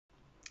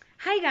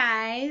Hi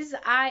guys,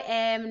 I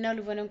am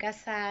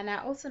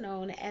Noluvono, also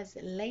known as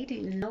Lady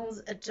Knows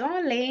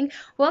Darling.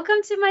 Welcome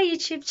to my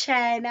YouTube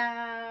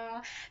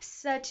channel.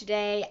 So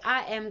today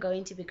I am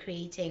going to be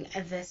creating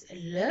this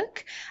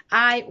look.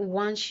 I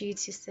want you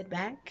to sit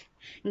back,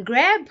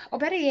 grab, or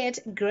better yet,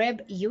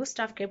 grab your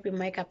stuff, grab your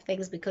makeup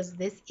things because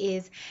this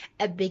is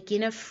a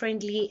beginner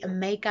friendly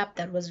makeup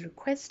that was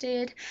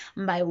requested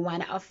by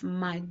one of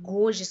my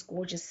gorgeous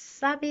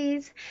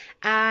subbies.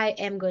 I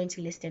am going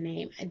to list a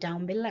name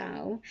down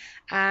below.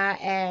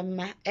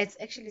 It's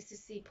actually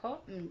Sisipo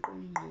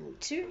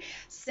too.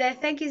 So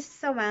thank you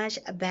so much,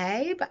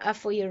 babe,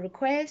 for your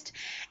request.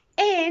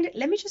 And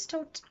let me just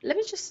talk, let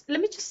me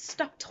just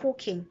stop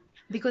talking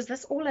because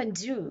that's all I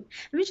do.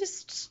 Let me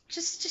just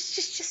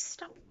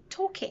stop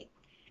talking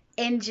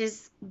and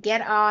just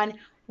get on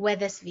with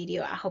this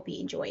video. I hope you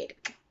enjoy it.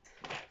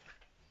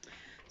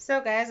 So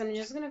guys, I'm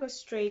just gonna go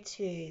straight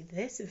to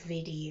this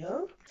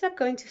video. So I'm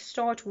going to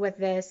start with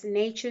this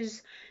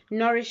Nature's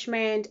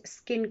Nourishment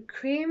Skin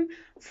Cream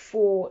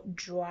for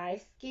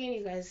dry skin.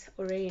 You guys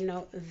already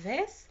know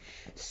this.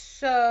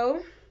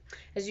 So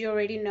as you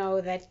already know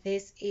that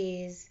this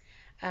is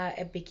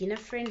a beginner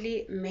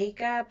friendly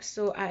makeup,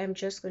 so I am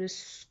just going to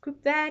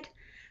scoop that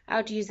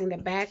out using the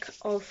back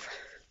of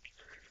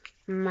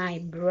my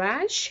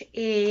brush,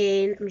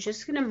 and I'm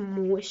just going to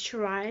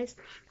moisturize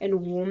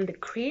and warm the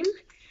cream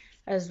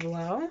as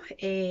well.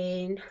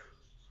 And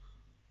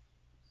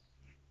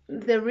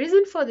the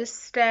reason for this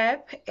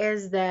step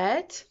is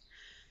that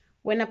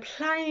when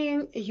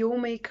applying your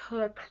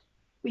makeup,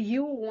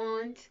 you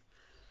want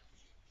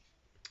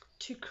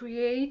to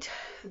create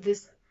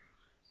this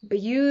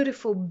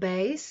beautiful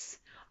base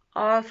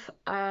of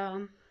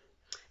a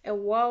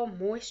well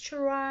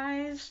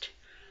moisturized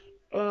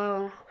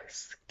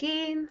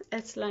skin.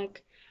 It's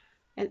like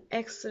an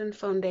excellent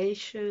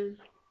foundation.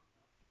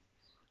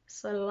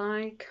 So I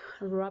like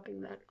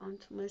rubbing that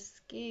onto my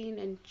skin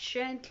and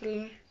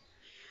gently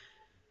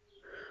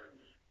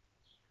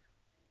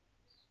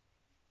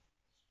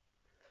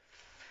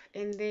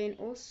and then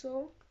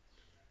also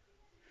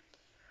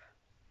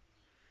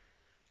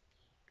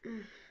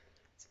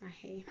it's my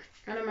hair.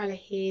 I know my hair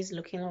is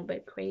looking a little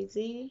bit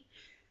crazy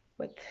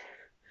with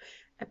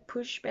a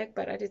pushback,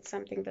 but I did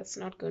something that's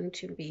not going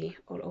to be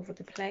all over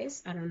the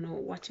place. I don't know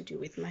what to do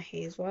with my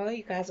hair as well.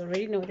 You guys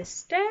already know the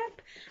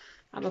step.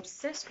 I'm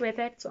obsessed with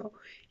it. So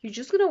you're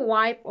just gonna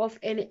wipe off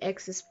any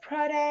excess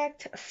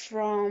product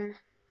from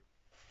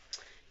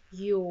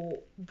your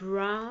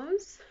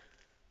brows.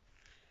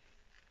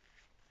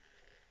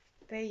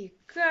 There you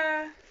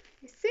go.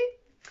 You see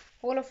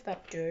all of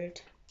that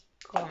dirt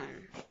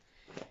gone.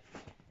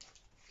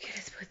 Okay,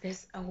 let's put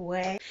this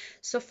away.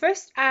 So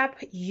first up,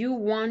 you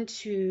want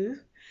to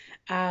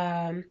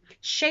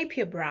shape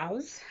your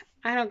brows.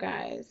 I know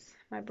guys,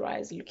 my brow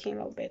is looking a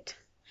little bit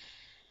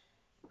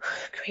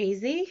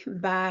crazy,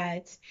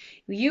 but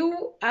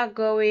you are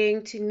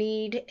going to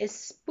need a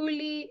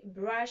spoolie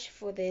brush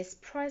for this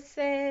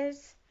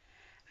process.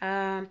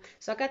 So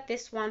I got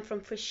this one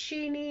from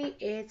Freshini.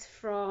 It's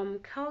from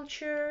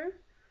Culture.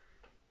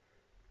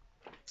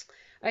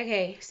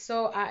 Okay,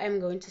 so I am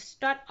going to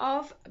start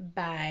off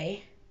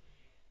by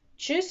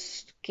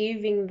just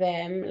giving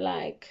them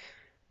like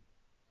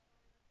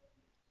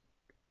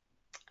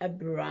a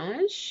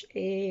brush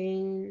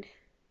and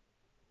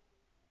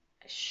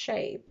a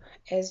shape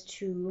as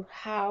to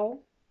how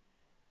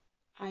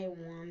I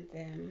want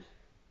them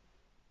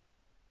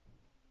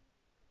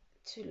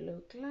to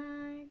look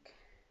like.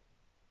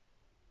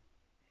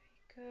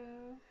 There we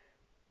go.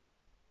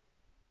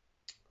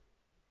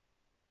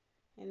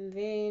 And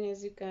then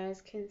as you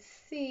guys can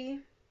see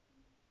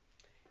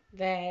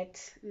that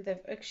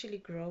they've actually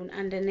grown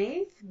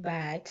underneath,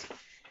 but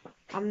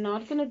I'm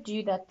not gonna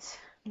do that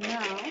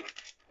now.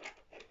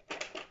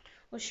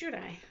 Or should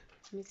I?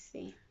 Let me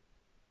see.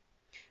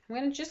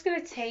 I'm just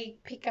gonna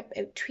pick up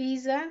a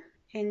tweezer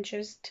and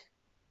just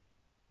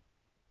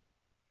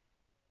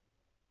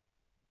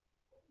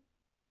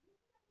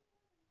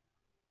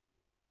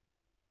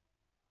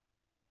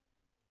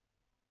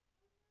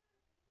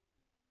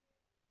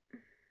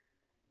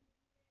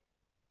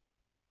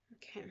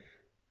okay.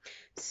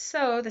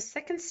 So the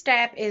second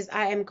step is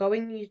I am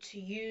going to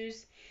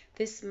use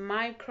this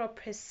micro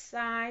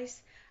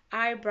precise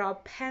eyebrow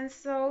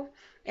pencil.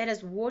 It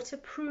is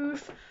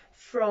waterproof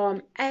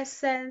from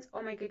Essence.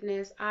 Oh my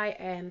goodness, I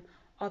am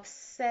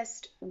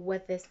obsessed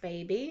with this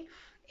baby,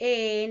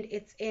 and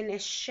it's in a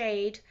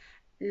shade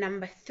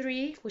number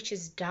 3, which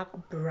is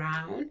dark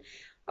brown.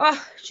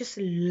 Oh, just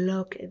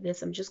look at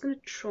this. I'm just gonna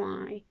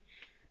try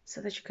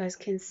so that you guys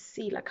can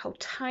see like how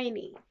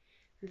tiny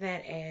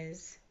that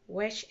is,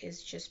 which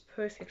is just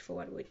perfect for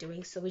what we're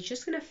doing. So we're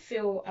just gonna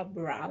fill our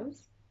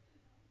brows,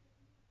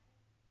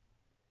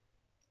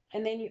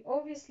 and then you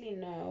obviously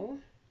know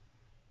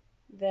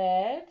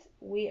that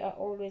we are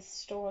always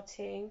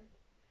starting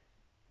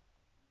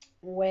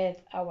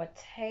with our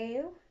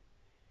tail,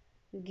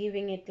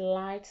 giving it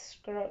light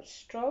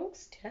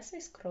strokes. Did I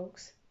say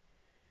strokes?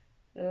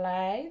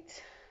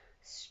 Light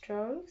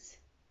strokes.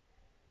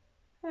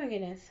 Oh my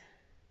goodness.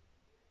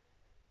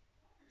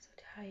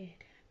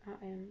 tired.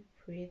 I am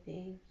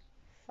breathing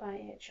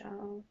fire,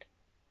 child.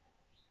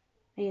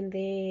 And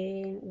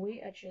then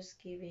we are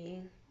just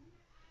giving.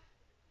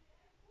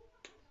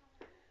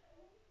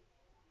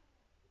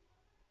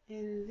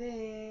 And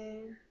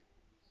then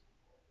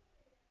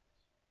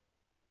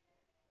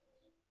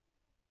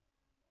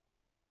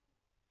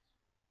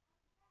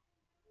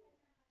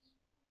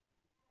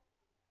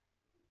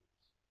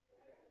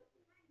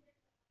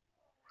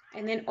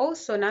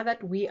also, now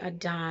that we are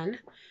done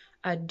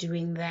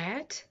doing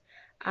that,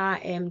 I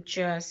am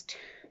just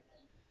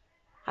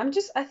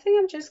I think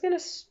I'm just gonna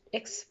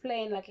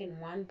explain like in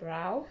one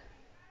brow,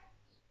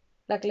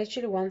 like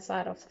literally one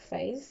side of the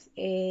face.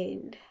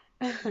 And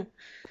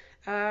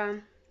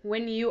um,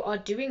 when you are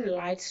doing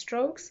light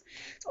strokes,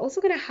 it's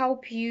also gonna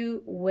help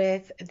you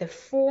with the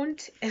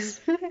font, as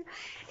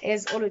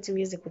Olo to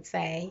Music would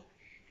say,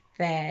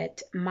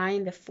 that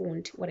mind the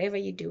font, whatever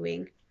you're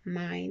doing,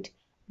 mind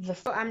the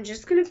font. So I'm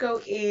just gonna go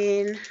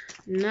in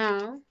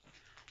now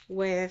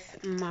with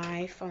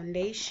my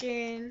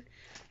foundation,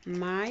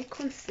 my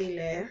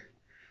concealer,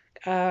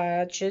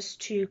 just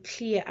to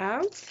clear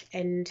out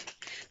and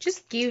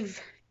just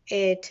give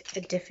it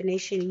a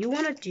definition. You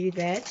want to do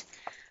that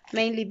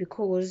mainly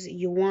because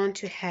you want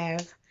to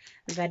have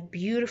that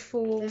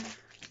beautiful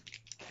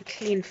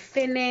clean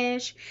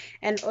finish.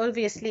 And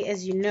obviously,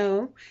 as you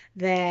know,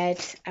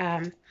 that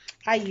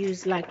I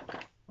use like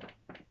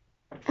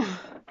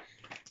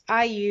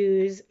I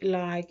use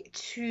like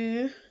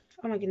two.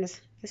 Oh my goodness,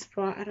 this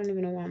bra, I don't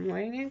even know why I'm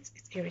wearing it.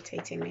 It's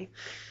irritating me.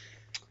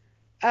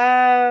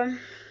 So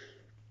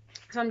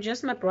I'm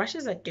just, my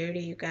brushes are dirty,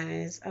 you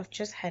guys. I've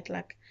just had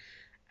like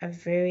a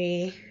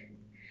very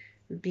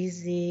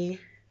busy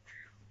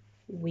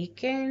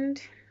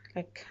weekend.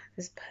 Like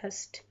this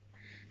past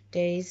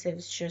days have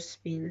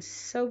just been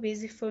so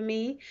busy for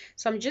me.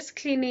 So I'm just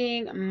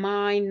cleaning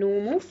my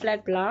normal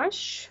flat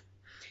brush,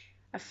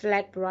 a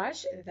flat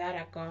brush that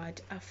I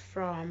got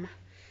from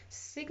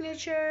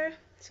Signature.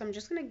 So I'm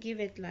just gonna give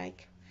it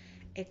like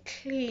a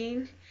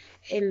clean,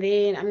 and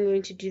then I'm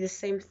going to do the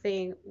same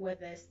thing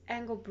with this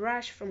angle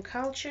brush from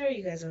Culture.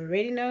 You guys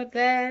already know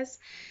this.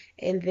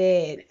 And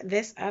then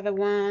this other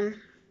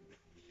one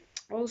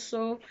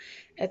also,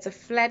 it's a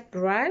flat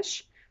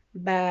brush,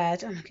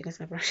 but oh my goodness,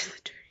 my brush is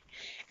dirty.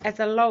 It's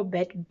a little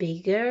bit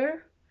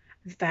bigger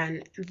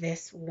than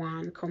this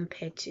one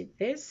compared to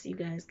this. You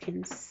guys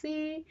can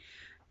see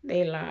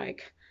they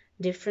like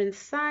different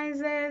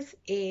sizes,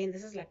 and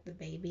this is like the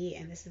baby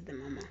and this is the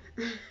mama.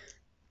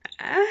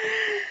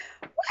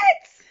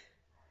 What?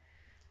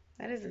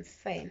 That is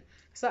insane.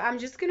 So I'm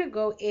just gonna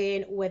go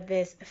in with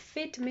this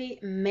Fit Me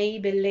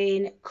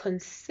Maybelline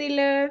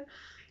concealer.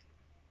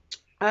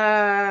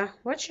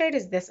 What shade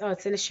is this? Oh,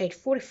 it's in a shade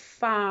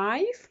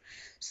 45.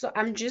 So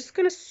I'm just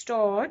gonna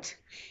start.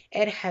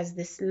 It has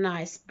this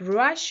nice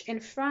brush in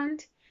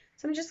front.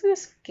 So I'm just gonna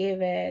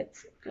give it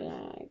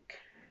like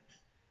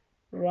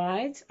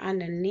right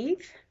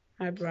underneath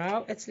my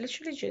brow. It's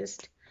literally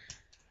just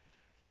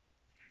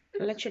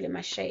literally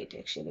my shade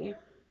actually.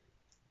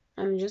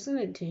 I'm just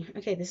gonna do,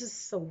 okay, this is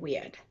so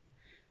weird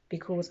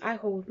because I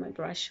hold my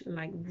brush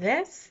like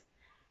this,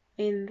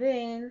 and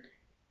then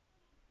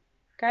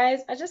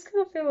guys, I just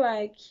kind of feel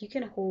like you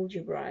can hold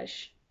your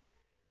brush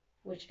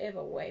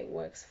whichever way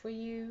works for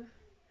you.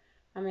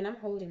 I mean, I'm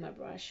holding my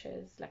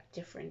brushes like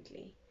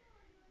differently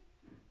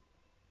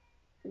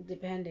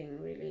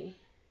depending really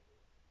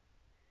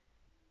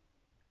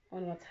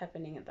on what's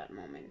happening at that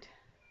moment.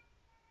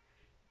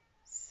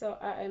 So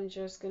I am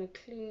just gonna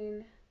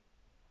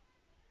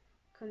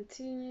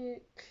continue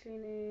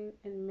cleaning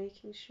and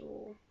making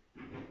sure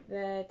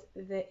that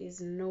there is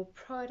no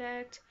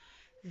product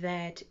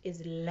that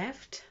is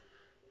left,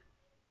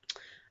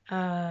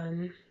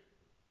 um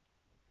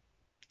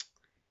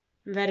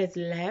that is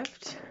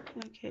left.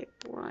 Okay,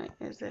 why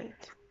is it?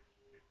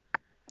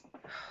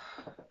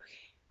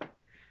 Okay,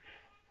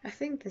 I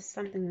think there's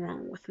something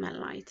wrong with my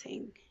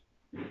lighting.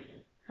 My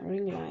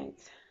ring light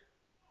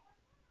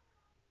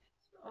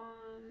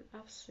on.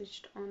 I've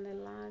switched on the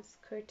lights,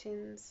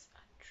 curtains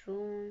are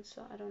drawn,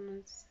 so I don't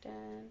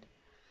understand.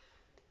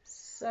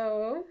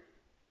 So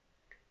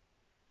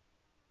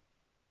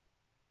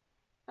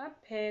I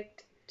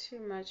picked too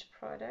much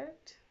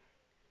product,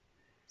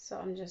 so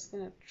I'm just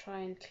gonna try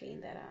and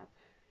clean that up.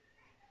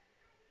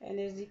 And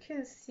as you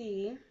can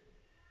see,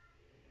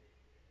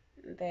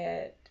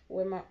 that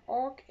where my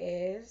arc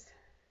is,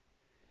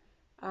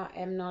 I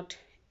am not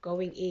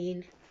going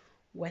in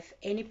with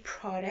any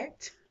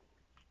product.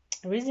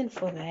 Reason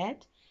for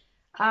that,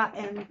 I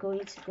am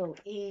going to go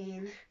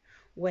in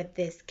with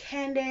this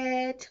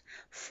Candid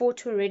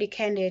Photo Ready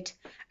Candid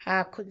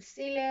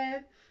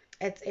concealer.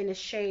 It's in a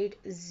shade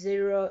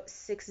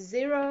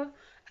 060,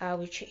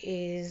 which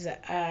is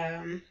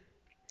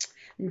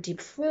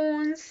deep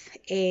phones,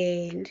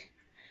 and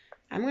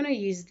I'm gonna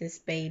use this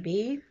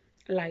baby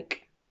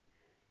like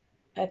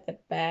at the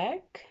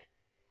back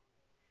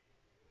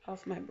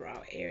of my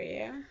brow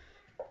area.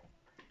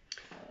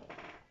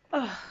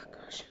 Oh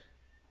gosh.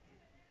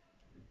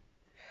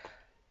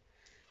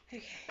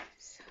 Okay,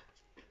 so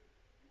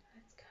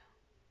let's go.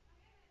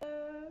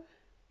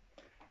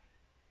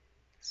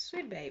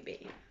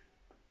 baby.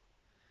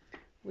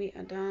 We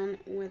are done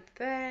with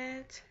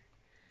that.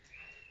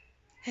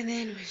 And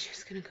then we're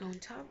just gonna go on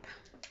top.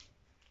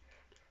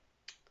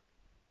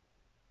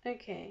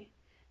 Okay,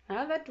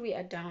 now that we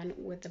are done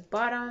with the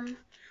bottom,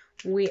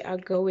 we are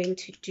going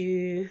to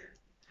do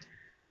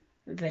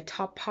the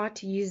top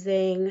part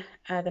using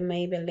the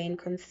Maybelline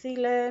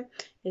concealer.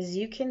 As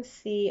you can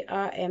see,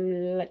 I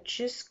am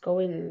just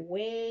going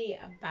way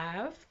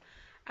above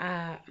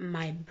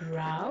my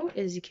brow,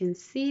 as you can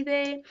see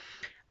there.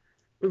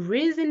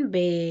 Reason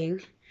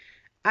being,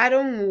 I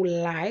don't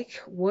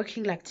like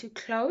working like too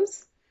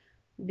close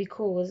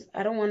because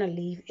I don't want to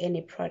leave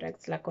any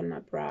products like on my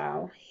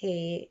brow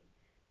hair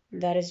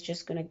that is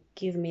just gonna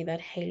give me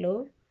that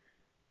halo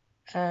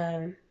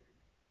um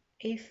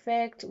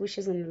effect, which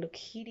is gonna look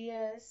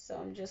hideous. So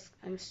I'm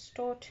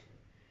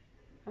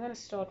gonna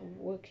start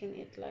working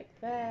it like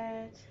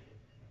that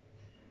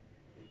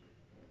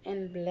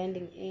and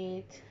blending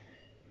it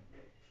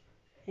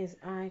as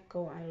I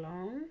go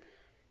along.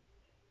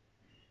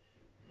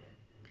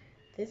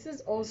 This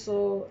is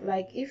also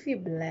like, if you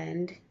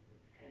blend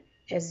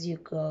as you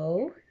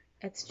go,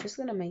 it's just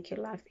gonna make your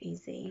life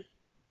easy,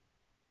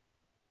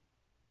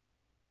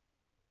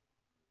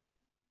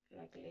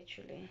 like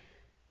literally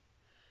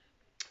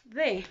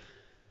there.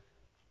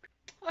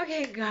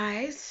 Okay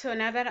guys, so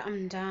now that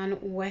I'm done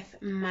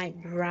with my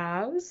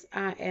brows,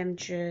 I'm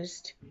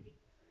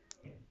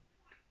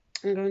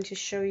going to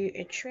show you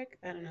a trick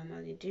that I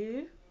normally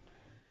do.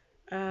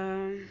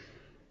 um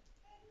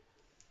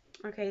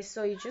okay,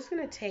 so you're just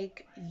gonna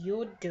take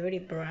your dirty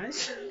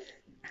brush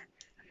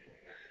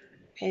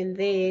and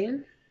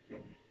then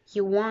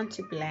you want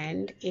to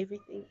blend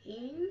everything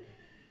in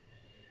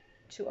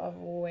to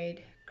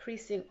avoid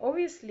creasing.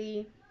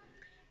 Obviously,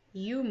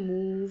 you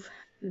move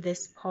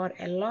this part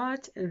a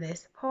lot,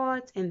 this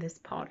part, and this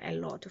part a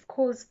lot. Of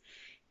course,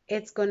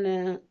 it's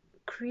gonna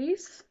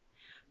crease,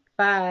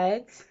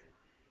 but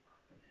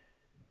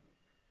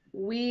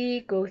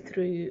we go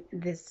through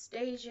these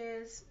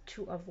stages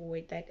to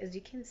avoid that. As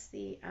you can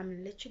see,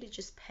 I'm literally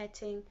just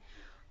patting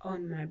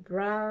on my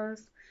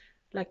brows,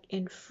 like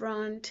in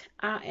front.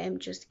 I am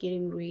just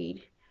getting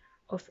rid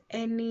of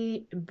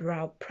any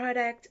brow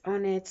product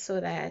on it so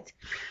that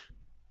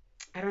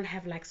I don't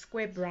have like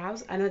square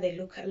brows. I know they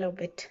look a little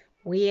bit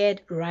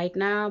weird right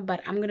now,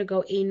 but I'm gonna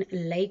go in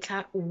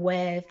later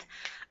with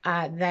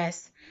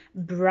this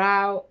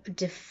brow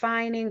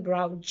defining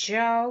brow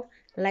gel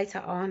later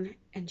on,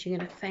 and you're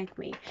gonna thank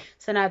me.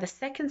 So now the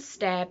second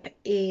step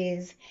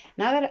is,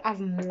 now that I've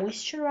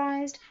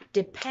moisturized,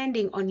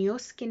 depending on your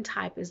skin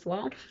type as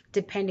well,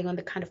 depending on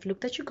the kind of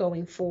look that you're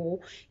going for,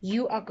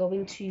 you are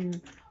going to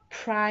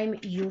prime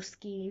your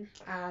skin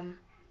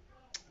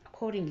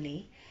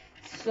accordingly.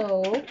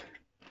 So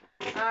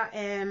I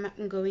am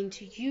going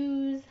to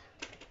use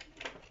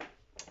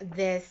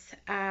this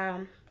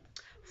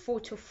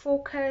Photo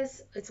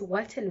Focus. It's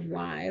Wet n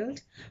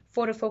Wild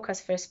Photo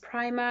Focus First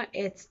Primer.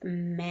 It's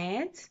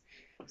matte.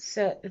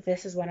 So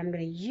this is what I'm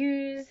going to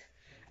use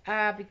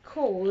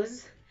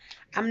because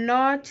I'm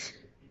not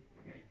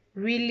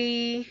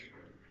really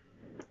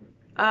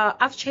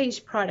I've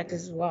changed product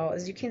as well.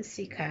 As you can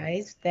see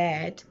guys,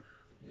 that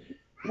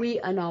we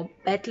are now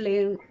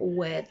battling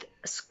with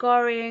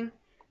scarring.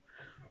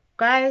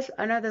 Guys,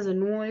 I know there's a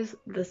noise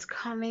that's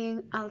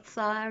coming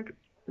outside.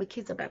 My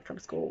kids are back from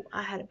school.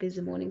 I had a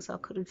busy morning, so I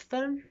couldn't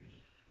film.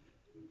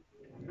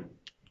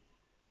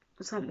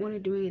 So I'm only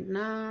doing it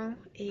now,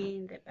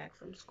 and they're back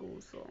from school,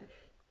 so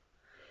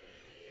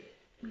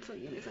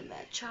forgive me for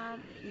that, child.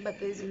 But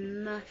there's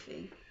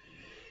nothing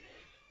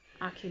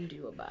I can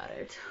do about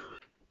it.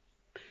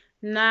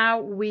 Now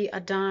we are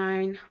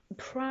done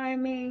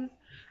priming.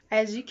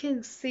 As you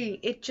can see,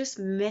 it just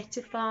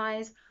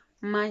mattifies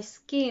my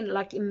skin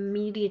like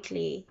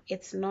immediately.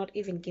 It's not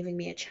even giving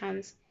me a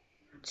chance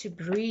to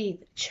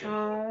breathe,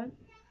 child.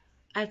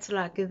 It's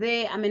like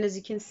there. I mean, as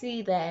you can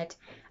see that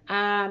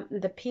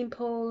the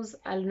pimples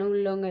are no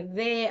longer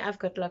there. I've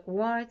got like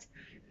what,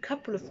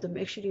 couple of them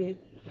actually,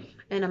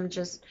 and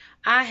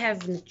I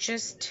have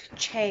just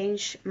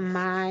changed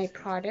my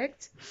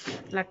product,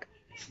 like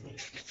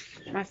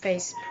my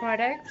face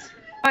product.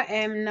 I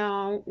am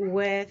now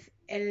with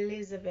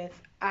Elizabeth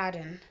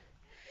Arden.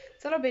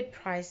 It's a little bit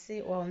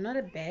pricey. Well, not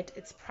a bit,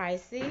 it's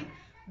pricey,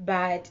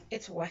 but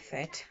it's worth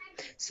it.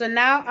 So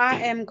now I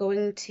am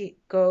going to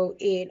go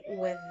in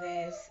with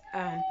this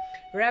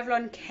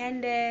Revlon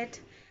Candid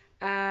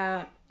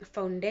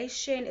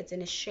foundation. It's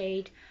in a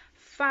shade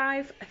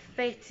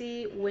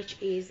 530, which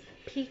is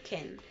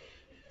Pecan.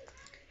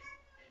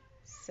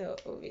 So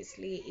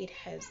obviously it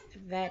has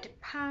that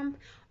pump.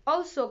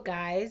 Also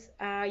guys,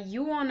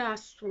 you wanna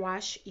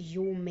swash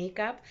your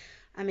makeup.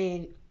 I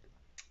mean,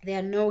 there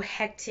are no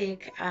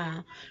hectic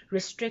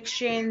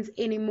restrictions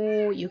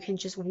anymore. You can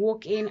just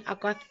walk in. I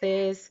got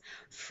this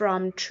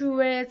from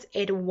Truett.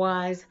 It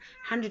was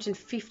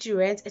 150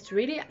 rands. It's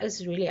really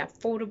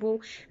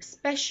affordable,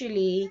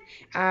 especially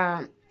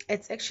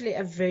it's actually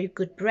a very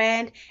good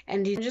brand.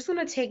 And I'm just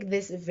gonna take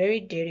this very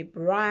dirty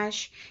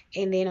brush,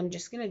 and then I'm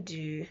just gonna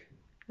do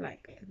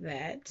like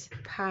that.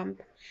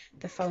 Pump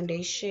the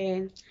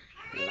foundation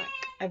like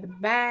at the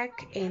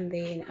back, and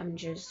then I'm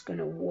just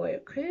gonna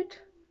work it.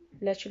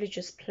 Literally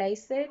just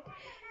place it,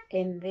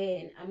 and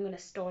then I'm gonna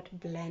start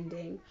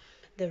blending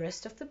the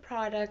rest of the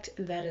product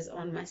that is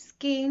on my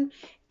skin,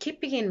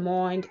 keeping in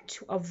mind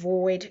to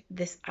avoid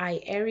this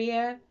eye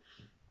area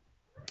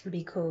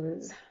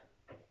because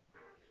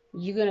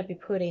you're gonna be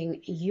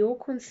putting your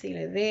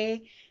concealer there,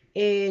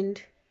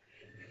 and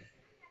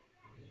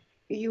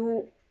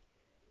you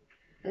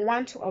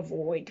want to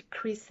avoid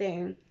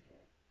creasing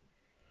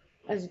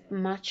as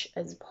much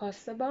as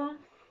possible.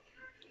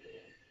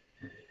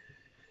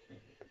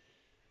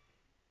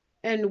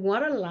 And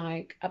what I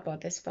like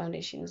about this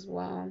foundation as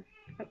well,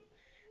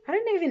 I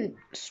didn't even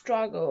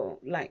struggle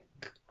like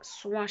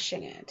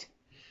swashing it.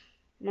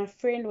 My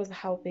friend was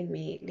helping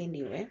me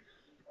anyway.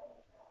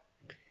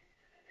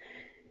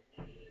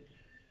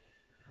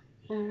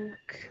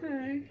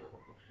 Okay.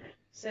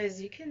 So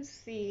as you can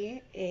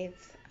see,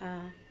 it's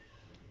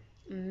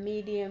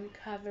medium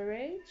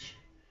coverage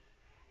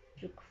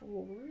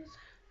because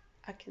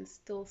I can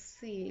still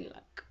see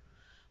like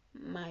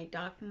my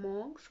dark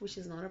marks, which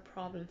is not a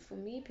problem for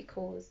me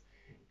because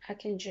I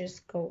can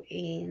just go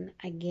in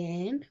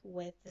again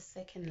with the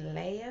second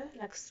layer,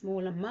 like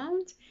small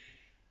amount,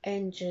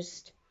 and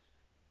just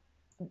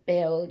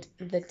build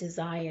the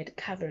desired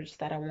coverage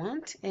that I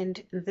want.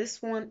 And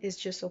this one is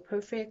just so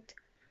perfect.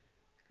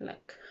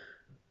 Like,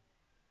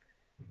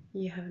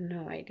 you have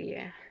no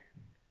idea.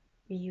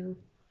 You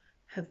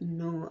have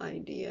no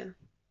idea.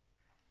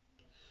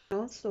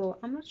 Also,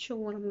 I'm not sure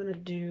what I'm gonna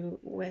do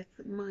with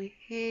my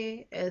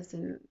hair, as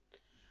in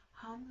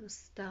how I'm gonna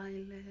style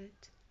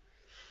it.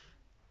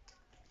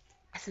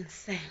 That's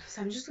insane.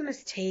 So I'm just gonna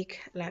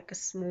take like a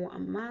small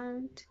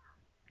amount,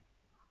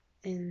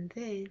 and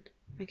then,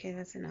 okay,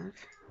 that's enough.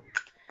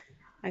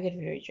 I get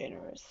very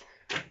generous.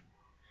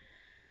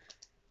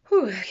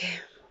 Whew, okay.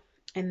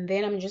 And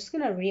then I'm just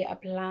gonna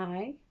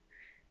reapply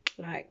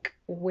like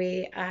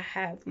where I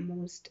have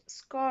most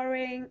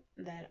scarring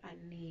that I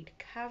need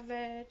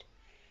covered.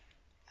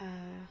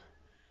 Uh,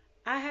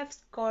 I have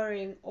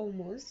scarring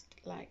almost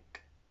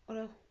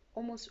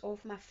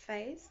off my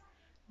face,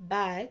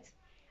 but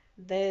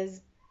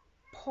there's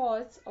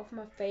parts of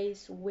my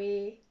face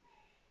where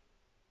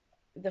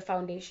the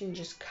foundation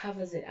just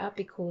covers it up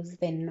because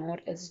they're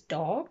not as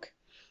dark.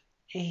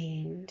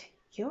 And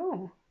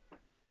yeah,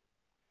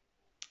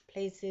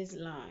 places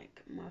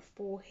like my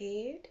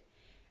forehead,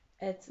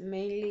 it's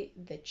mainly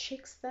the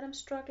cheeks that I'm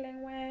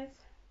struggling with,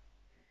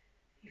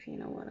 if you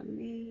know what I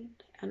mean.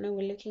 I know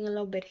we're looking a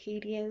little bit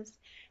hideous.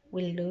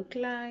 We look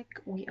like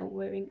we are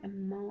wearing a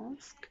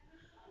mask,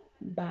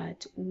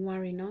 but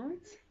worry not,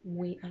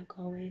 we are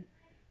going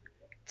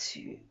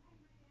to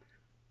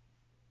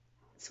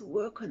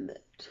work on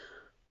that.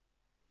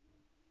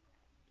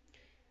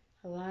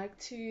 I like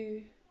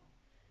to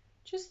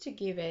just to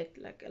give it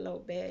like a little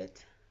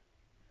bit.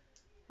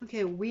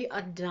 Okay, we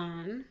are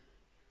done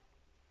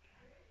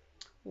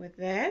with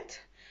that.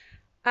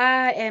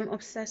 I am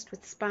obsessed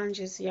with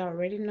sponges. You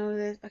already know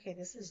this. Okay,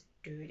 this is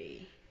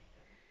dirty.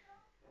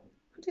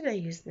 What did I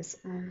use this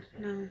on?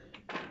 No.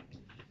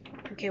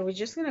 Okay, we're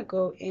just gonna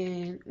go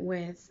in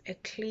with a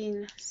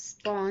clean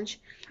sponge.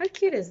 How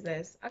cute is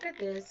this? I got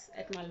this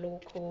at my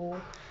local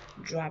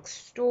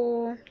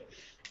drugstore.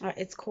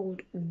 It's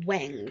called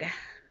Wang.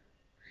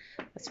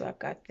 That's where I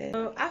got this.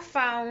 So I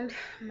found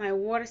my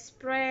water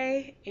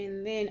spray,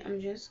 and then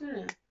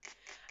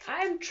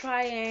I'm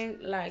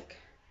trying like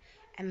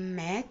a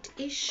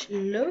matte-ish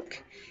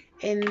look,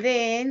 and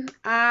then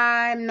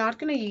I'm not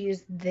gonna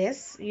use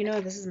this. You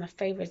know, this is my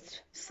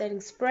favorite setting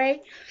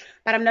spray,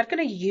 but I'm not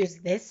gonna use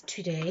this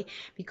today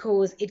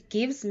because it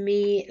gives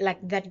me like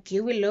that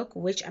dewy look,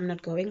 which I'm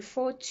not going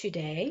for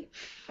today.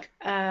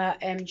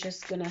 I'm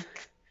just gonna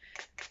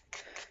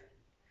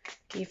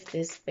give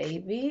this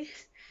baby.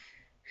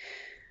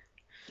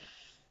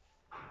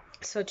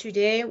 So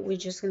today we're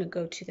just gonna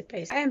go to the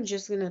base. I am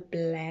just gonna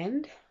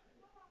blend.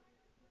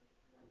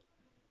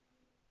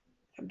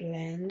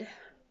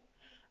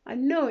 I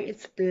know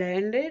it's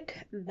blended,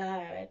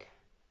 but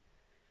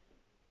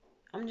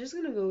I'm just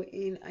gonna go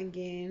in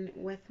again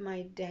with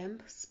my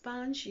damp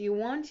sponge. You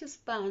want your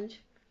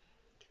sponge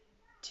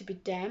to be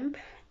damp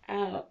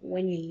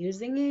when you're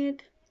using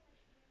it.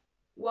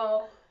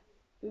 Well,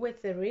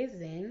 with the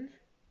resin,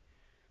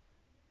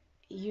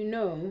 you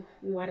know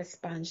what a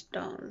sponge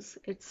does.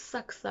 It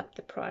sucks up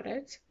the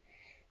product.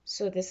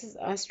 So this is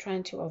us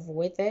trying to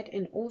avoid that,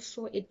 and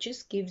also it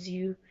just gives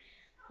you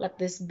like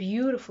this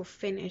beautiful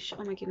finish.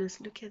 Oh my goodness,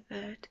 look at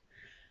that.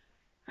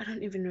 I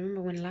don't even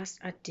remember when last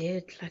I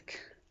did like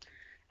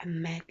a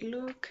matte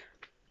look.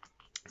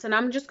 So now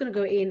I'm just gonna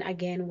go in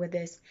again with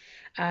this.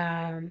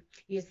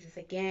 Use this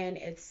again.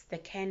 It's the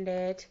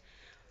Candid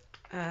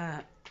uh,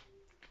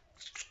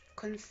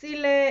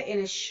 concealer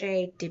in a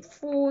shade Deep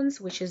Fawns,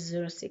 which is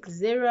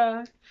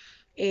 060.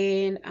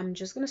 And I'm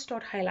just gonna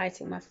start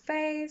highlighting my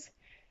face.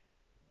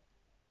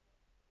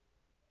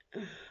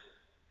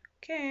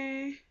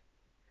 Okay,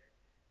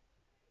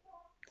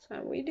 that's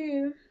what we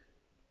do.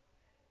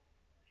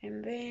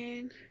 And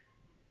then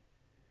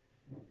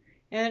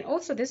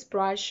also this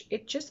brush,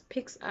 it just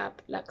picks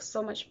up like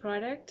so much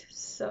product.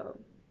 So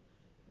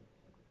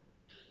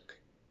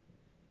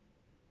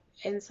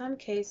in some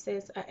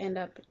cases I end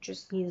up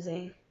just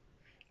using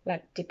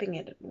like dipping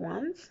it at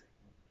once,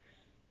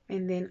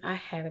 and then I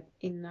have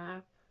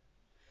enough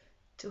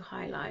to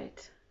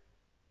highlight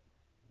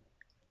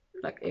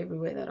like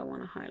everywhere that I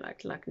want to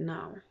highlight. Like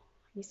now,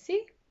 you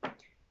see,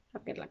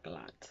 I've got like a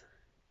lot,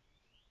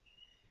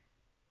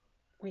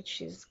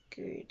 which is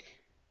good,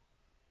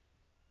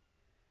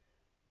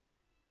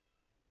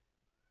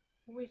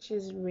 which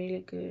is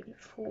really good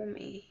for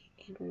me.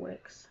 It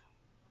works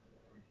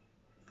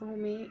for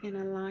me, and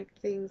I like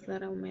things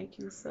that I'm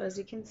making. So as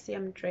you can see,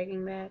 I'm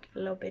dragging that a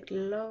little bit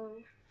low.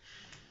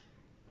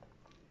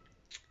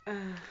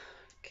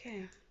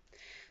 Okay,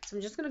 so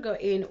I'm just gonna go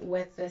in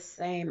with the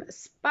same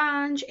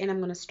sponge, and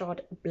I'm gonna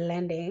start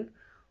blending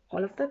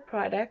all of the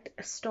product,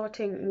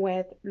 starting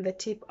with the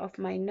tip of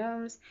my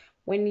nose.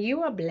 When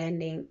you are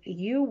blending,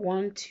 you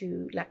want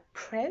to like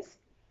press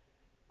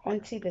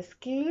onto the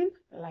skin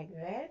like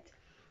that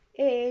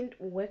and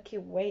work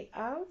your way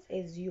out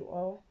as you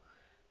are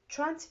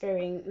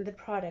transferring the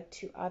product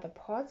to other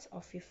parts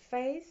of your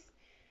face.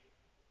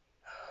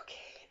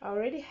 Okay, I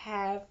already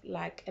have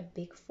like a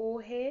big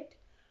forehead,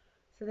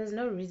 so there's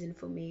no reason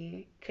for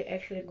me to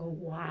actually go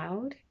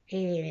wild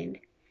and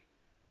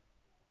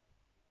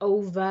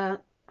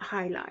over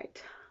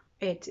highlight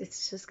it.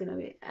 It's just gonna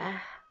be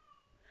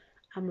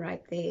I'm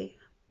right there,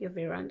 your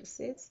veranda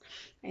sits.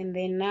 And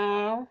then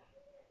now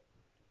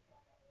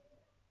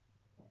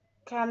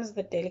comes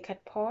the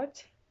delicate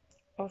part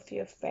of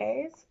your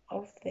face,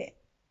 of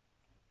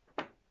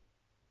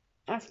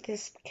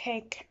this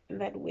cake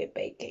that we're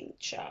baking,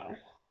 child.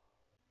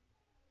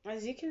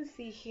 As you can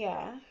see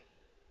here,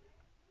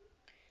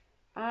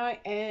 I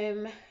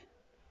am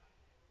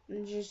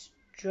just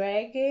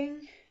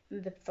dragging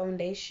the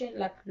foundation,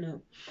 like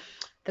no,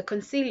 the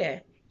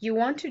concealer. You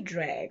want to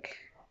drag,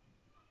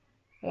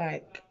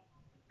 like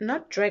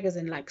not drag as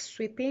in like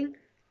sweeping,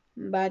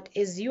 but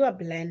as you are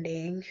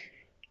blending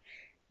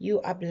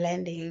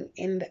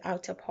in the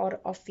outer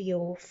part of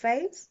your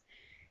face.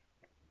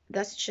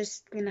 That's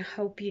just gonna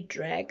help you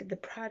drag the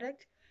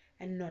product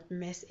and not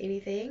mess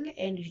anything,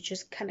 and you're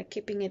just kind of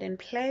keeping it in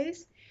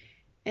place.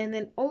 And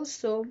then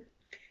also,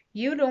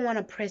 you don't want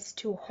to press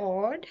too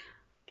hard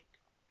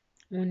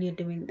when you're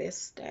doing this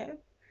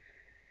step.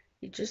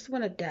 You just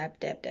want to dab,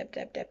 dab, dab,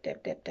 dab, dab,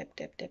 dab, dab, dab,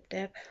 dab, dab,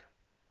 dab,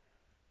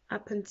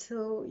 up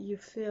until you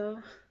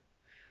feel.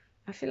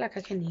 I feel like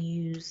I can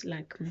use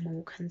like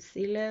more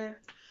concealer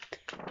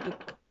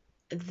like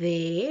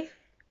there,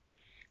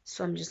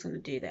 so I'm just gonna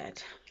do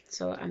that.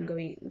 So I'm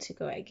going to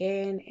go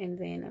again, and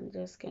then I'm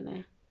just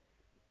gonna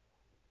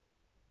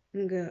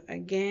go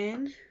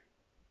again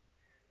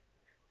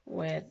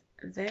with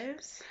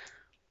this.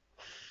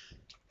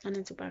 I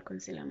need to buy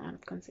concealer. I'm out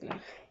of concealer,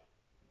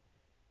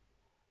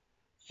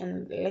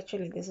 and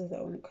literally this is the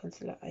only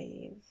concealer I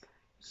use,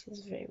 which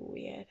is very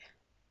weird,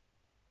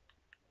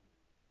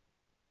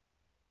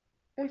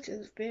 which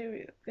is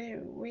very,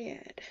 very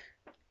weird.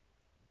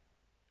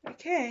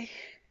 Okay,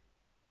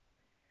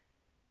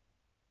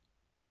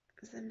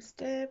 same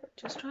step,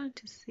 just trying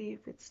to see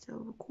if it's still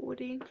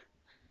recording.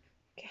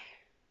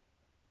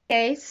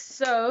 Okay,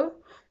 so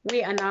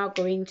we are now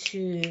going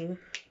to,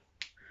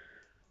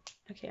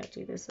 okay, I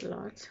do this a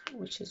lot,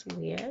 which is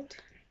weird.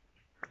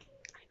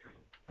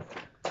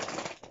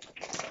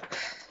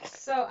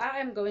 So I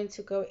am going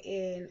to go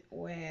in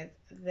with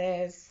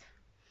this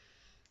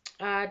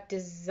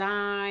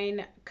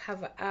design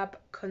cover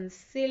up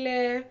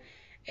concealer.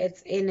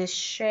 It's in a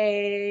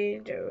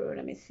shade, oh,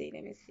 let me see,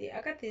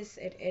 I got this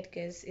at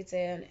Edgar's. It's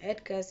an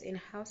Edgar's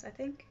in-house, I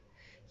think.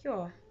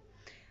 Yeah,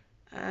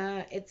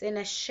 it's in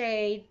a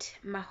shade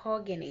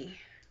mahogany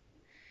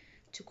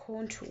to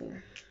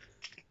contour.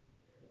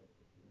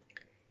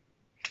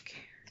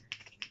 Okay.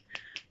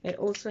 It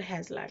also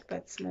has like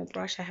that small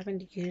brush. I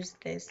haven't used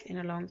this in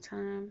a long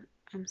time.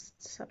 I'm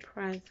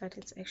surprised that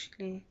it's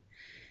actually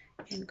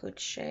in good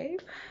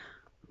shape.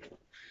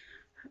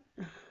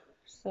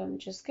 So I'm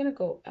just gonna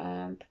go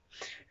up.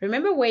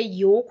 Remember where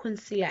your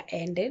concealer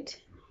ended?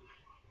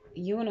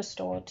 You want to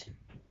start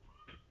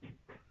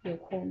your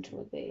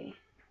contour there.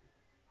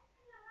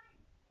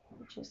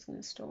 I'm just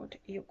gonna start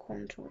your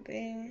contour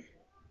there.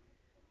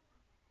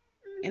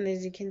 And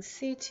as you can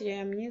see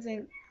today, I'm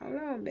using a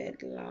little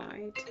bit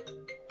light.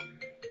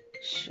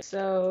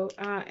 So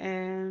I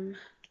am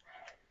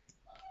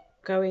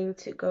going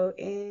to go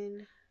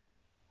in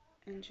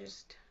and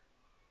just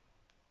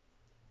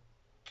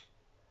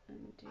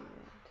undo that.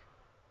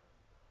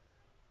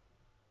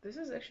 This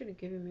is actually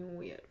giving me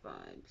weird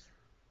vibes.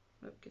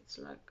 Look, it's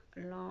like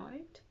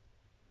light,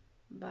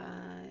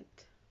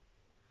 but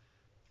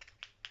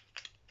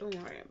don't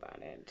worry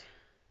about it.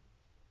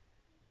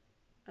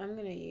 I'm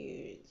gonna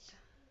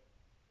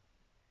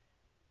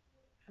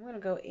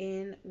go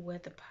in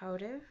with the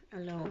powder a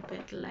little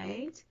bit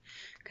light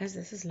because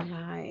this is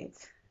light.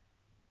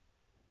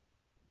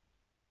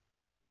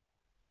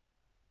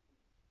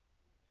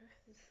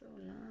 It's so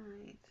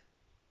light.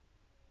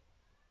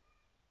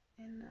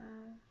 And now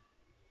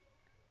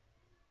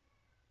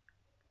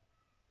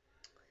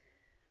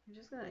I'm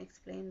just gonna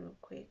explain real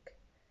quick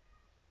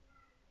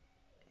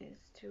as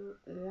to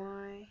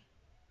why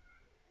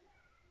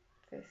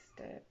this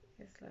step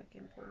is like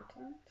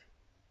important.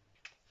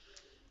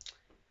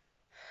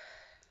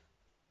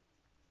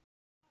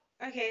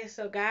 Okay,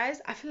 so guys,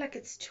 I feel like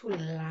it's too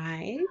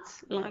light,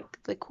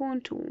 like the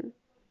contour.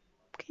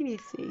 Can you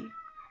see?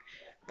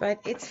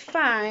 But it's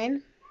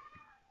fine.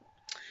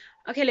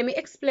 Okay, let me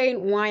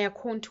explain why I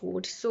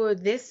contoured. So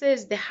this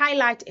is the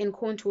highlight in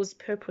contours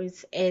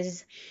purpose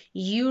is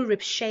you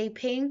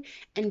reshaping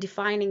and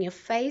defining your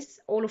face,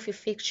 all of your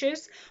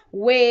features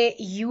where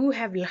you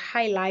have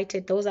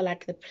highlighted. Those are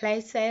like the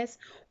places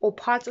or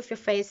parts of your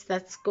face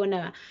that's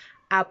gonna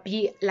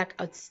be like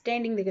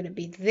outstanding. They're gonna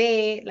be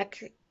there,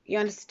 like you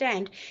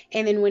understand.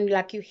 And then when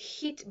like you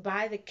hit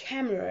by the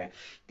camera,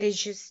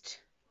 there's just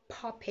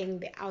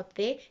popping out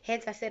there.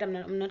 Hence I said I'm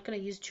not going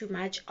to use too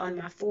much on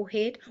my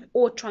forehead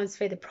or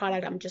transfer the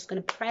product. I'm just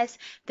going to press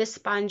the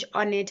sponge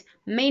on it,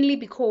 mainly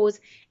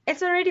because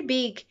it's already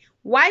big.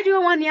 Why do I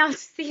want y'all to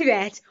see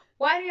that?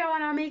 Why do I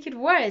want to make it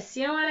worse?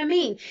 You know what I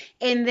mean?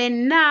 And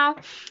then now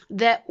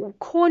the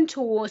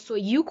contour, so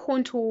you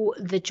contour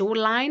the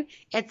jawline.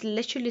 It's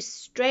literally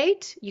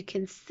straight. You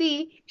can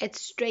see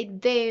it's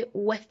straight there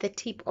with the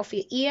tip of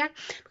your ear,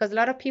 because a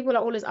lot of people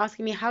are always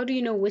asking me, how do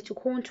you know where to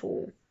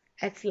contour?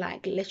 It's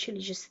like literally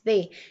just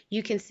there.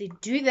 You can see,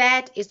 do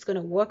that, it's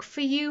gonna work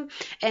for you.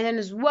 And then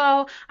as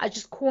well, I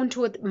just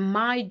contoured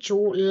my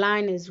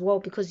jawline as well,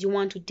 because you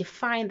want to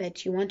define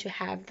that, you want to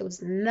have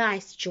those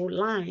nice jaw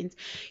lines,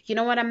 you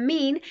know what I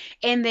mean.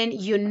 And then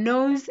your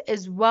nose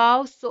as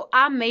well, so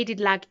I made it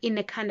like in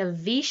a kind of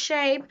V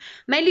shape,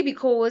 mainly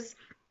because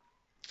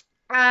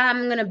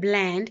I'm gonna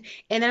blend,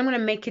 and then I'm gonna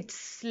make it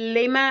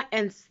slimmer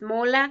and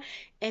smaller,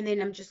 and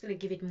then I'm just gonna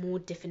give it more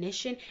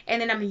definition.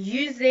 And then I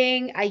used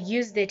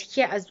it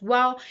here as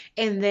well,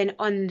 and then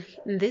on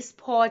this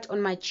part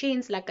on my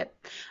chins,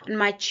 on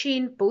my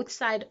chin, both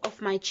side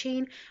of my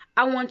chin,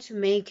 I want to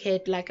make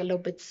it like a little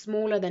bit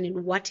smaller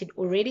than what it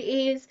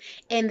already is.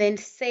 And then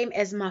same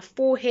as my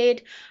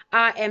forehead,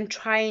 I am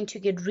trying to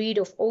get rid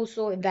of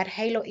also that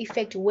halo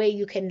effect where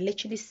you can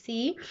literally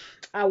see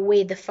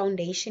where the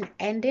foundation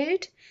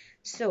ended.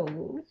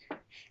 So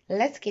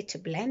let's get to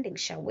blending,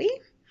 shall we?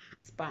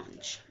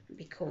 Sponge,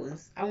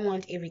 because I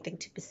want everything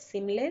to be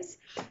seamless.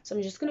 So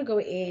I'm just going to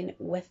go in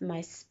with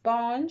my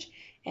sponge,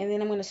 and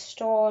then I'm going to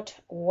start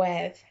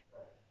with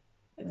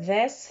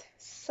this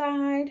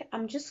side.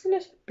 I'm just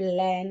going to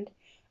blend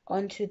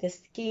onto the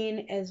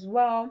skin as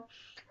well.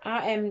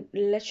 I am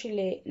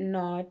literally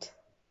not,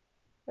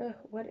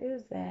 what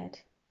is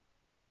that?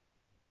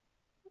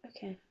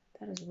 Okay,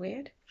 that is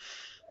weird.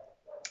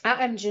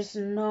 I am just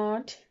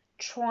not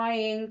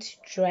trying to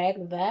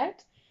drag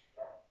that.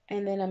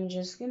 And then I'm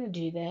just gonna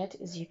do that,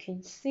 as you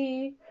can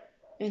see,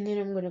 and then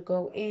I'm gonna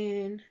go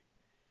in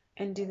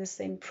and do the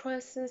same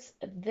process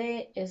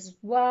there as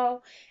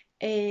well,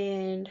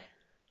 and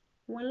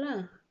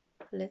voila,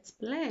 let's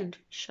blend,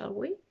 shall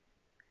we?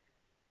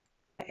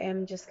 I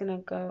am just gonna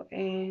go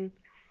in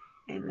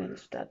and then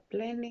start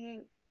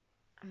blending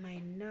my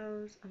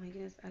nose. Oh my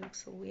goodness, I look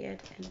so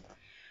weird. And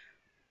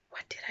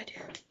what did I do?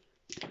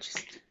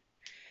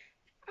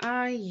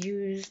 I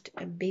used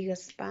a bigger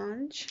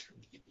sponge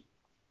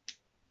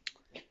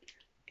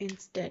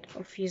instead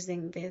of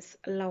using this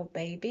little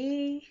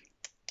baby.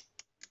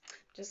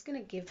 Just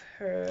gonna give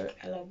her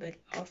a little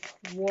bit of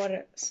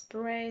water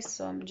spray,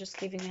 so I'm just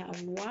giving her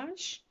a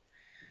wash.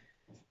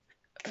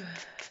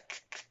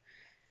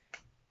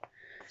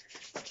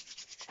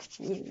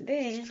 And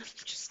then I'm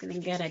just gonna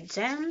get a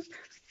damp.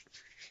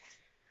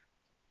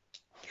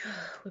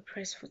 We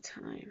press for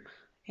time,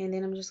 and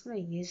then I'm just gonna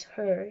use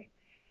her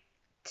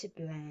to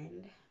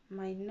blend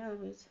my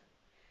nose,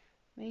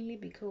 mainly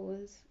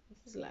because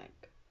this is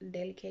like a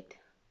delicate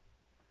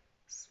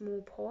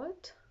small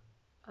part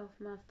of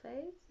my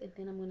face. And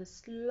then I'm gonna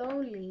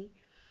slowly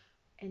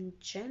and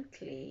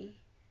gently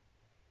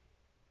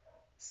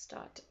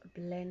start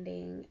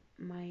blending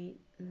my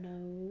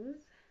nose.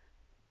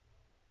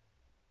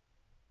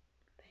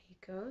 There you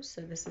go.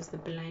 So this is the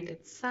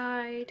blended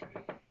side,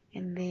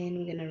 and then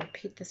we're gonna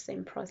repeat the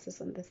same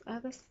process on this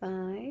other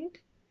side.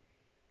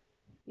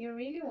 You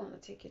really want to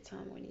take your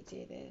time when you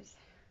do this.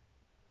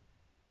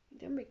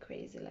 Don't be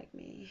crazy like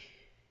me.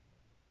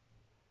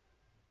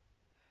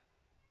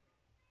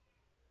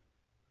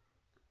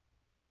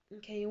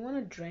 Okay, you want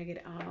to drag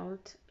it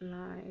out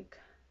like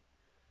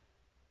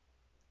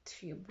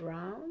to your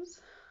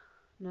brows.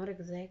 Not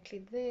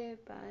exactly there,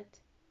 but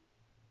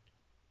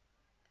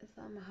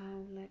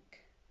somehow like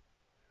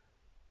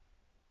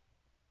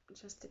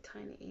just a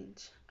tiny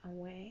inch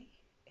away.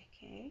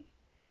 Okay,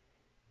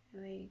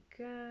 there you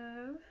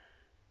go.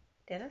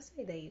 Did I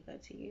say there you go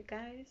to you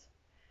guys?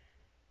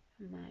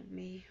 Remind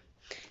me.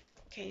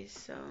 Okay,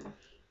 so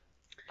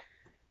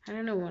I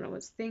don't know what I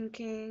was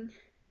thinking.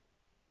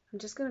 I'm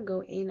just gonna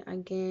go in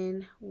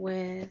again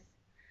with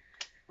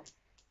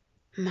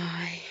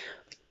my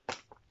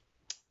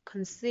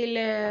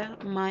concealer,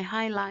 my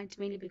highlight,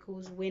 mainly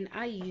because when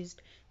I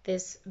used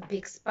this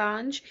big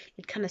sponge,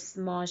 it kind of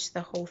smudged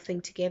the whole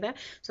thing together.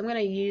 So I'm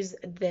going to use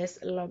this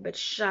a little bit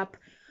sharp,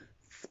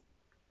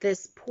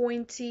 this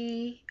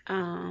pointy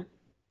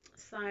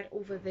side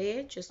over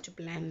there, just to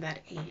blend that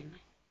in.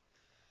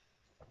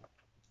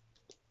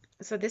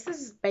 So this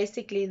is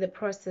basically the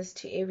process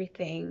to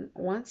everything.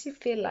 Once you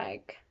feel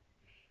like,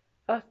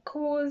 of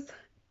course,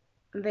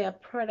 there are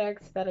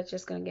products that are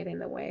just going to get in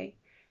the way.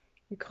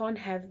 You can't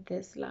have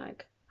this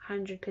like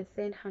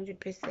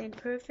 100%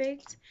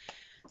 perfect.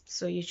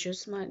 So you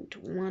just might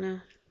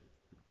wanna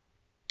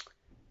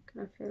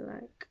kind of feel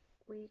like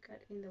we got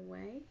in the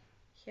way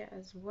here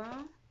as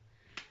well.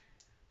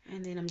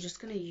 And then I'm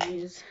just gonna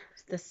use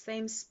the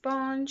same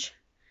sponge,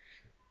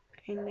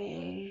 and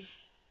then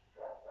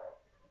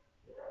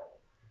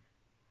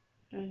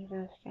I'm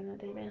just gonna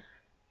do that.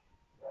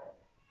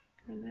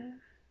 And then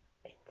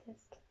it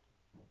just,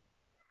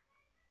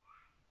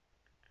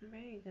 there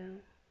you go.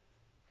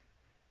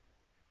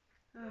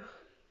 Oh,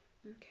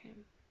 okay.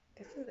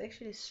 This is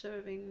actually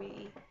serving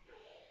me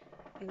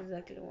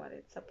exactly what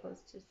it's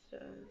supposed to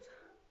serve.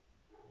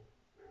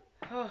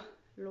 Oh,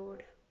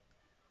 Lord,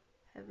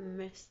 have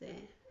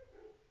mercy.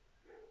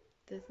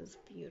 This is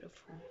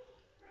beautiful.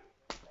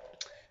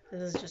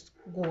 This is just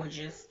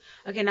gorgeous.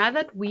 Okay, now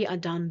that we are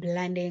done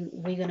blending,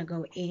 we're gonna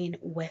go in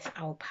with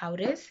our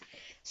powders,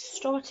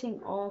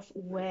 starting off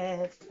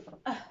with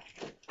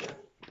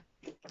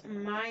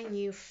my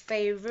new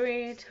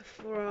favorite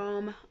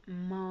from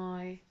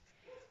my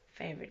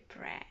favorite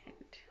brand,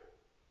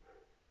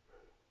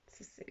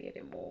 Cecilia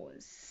de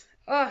Moors.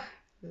 Oh,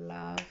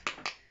 love,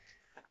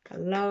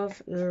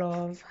 love,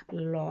 love,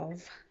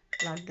 love,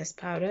 love this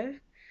powder.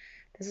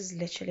 This is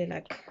literally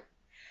like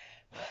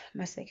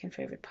my second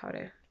favorite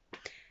powder.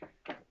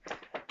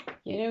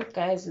 You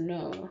guys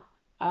know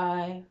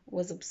I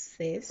was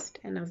obsessed,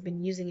 and I've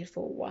been using it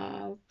for a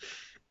while,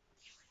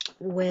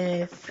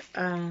 with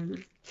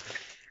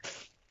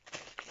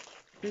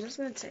I'm just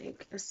gonna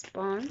take a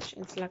sponge.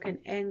 It's like an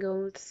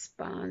angled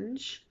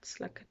sponge.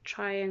 It's like a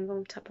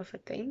triangle type of a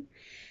thing.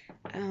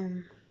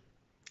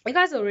 You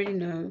guys already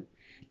know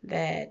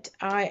that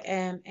I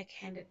am a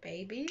Candid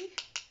baby,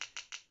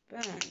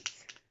 but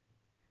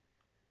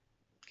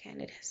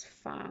Candid has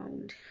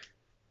found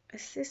a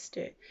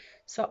sister.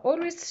 So I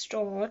always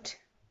start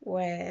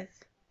with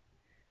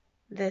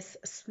this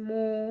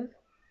small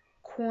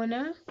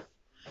corner,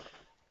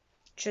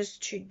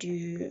 just to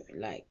do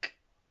like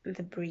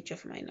the bridge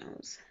of my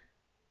nose.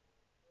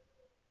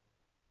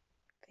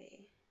 There,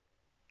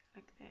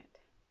 like that.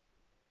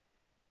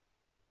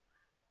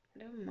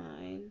 Don't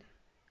mind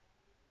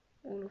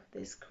all of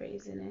this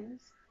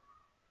craziness.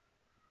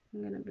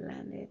 I'm gonna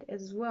blend it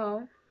as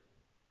well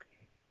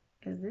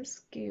as this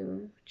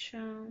skill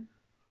charm.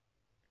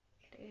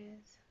 It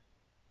is.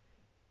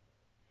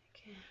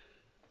 Okay.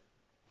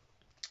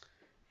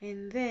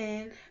 And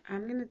then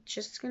I'm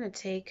gonna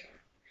take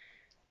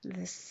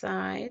this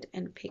side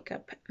and pick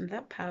up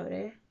the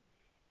powder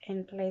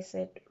and place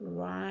it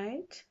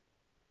right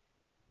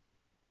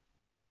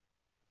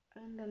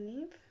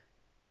underneath.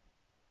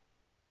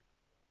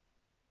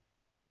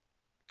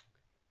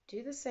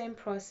 Do the same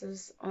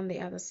process on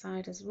the other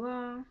side as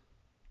well.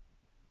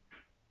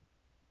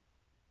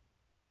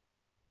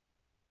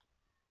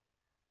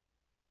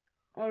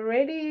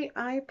 Already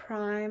I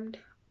primed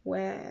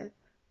with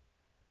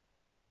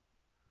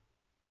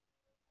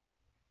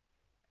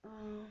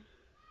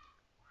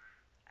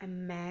a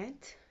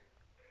matte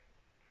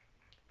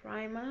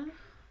primer,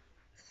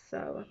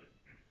 so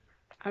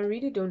I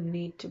really don't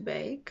need to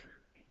bake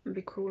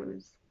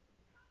because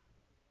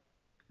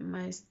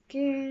my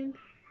skin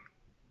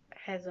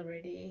has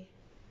already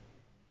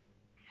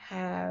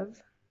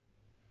have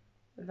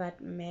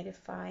that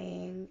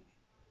mattifying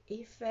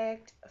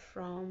effect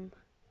from.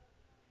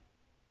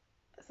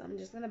 So I'm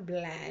just gonna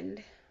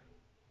blend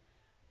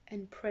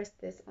and press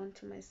this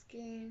onto my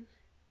skin.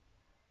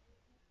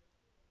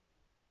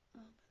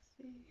 Oh,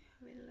 see,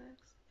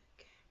 relax.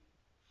 Okay.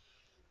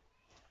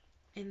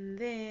 And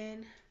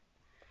then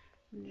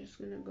I'm just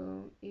gonna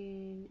go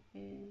in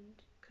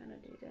and kind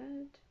of do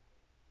that,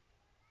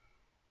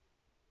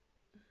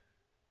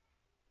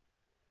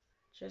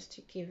 just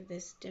to give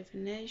this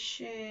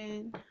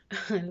definition.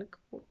 Look,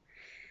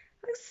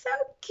 looks so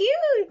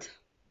cute,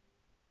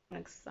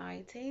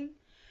 exciting.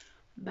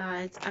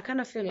 But I kind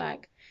of feel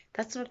like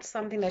that's not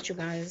something that you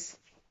guys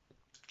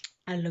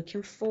are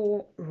looking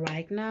for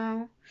right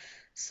now.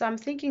 So I'm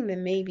thinking that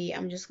maybe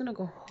I'm just gonna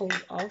go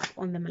hold off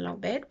on them a little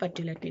bit, but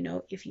do let me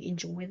know if you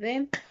enjoy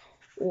them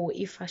or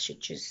if I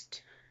should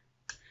just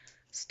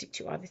stick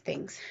to other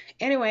things.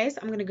 Anyways,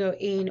 I'm gonna go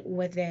in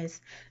with this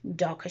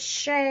darker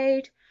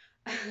shade.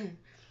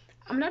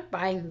 I'm not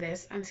buying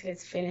this until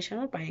it's finished. I'm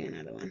not buying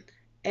another one.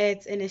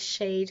 It's in a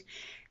shade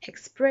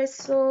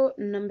Espresso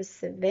number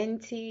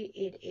 70.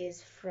 It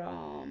is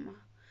from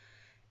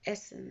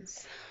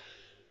Essence.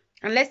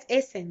 Unless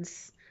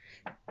Essence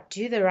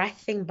do the right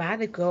thing by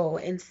the girl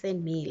and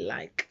send me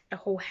like a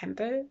whole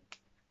hamper,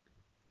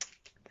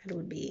 that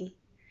would be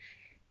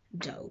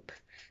dope.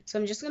 So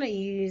I'm just gonna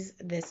use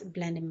this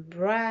blending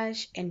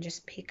brush and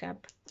just pick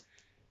up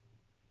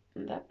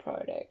that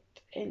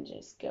product and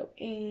just go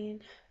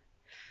in.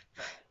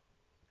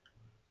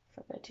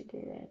 Forgot to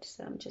do that,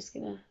 so I'm just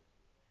gonna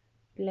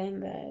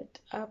blend that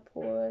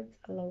upwards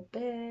a little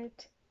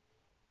bit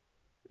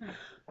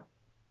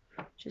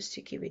just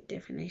to give it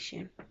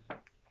definition.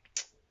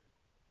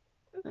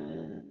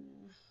 Uh,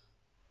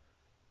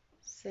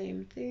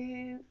 Same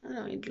thing. I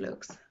know it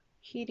looks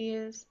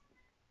hideous,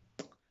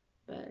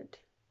 but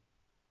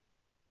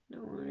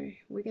don't worry,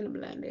 we're gonna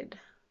blend it.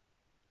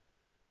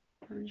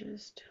 I'm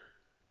just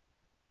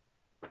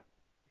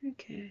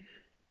okay.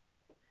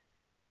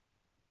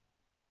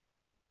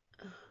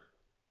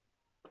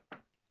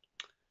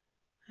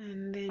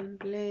 And then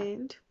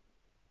blend.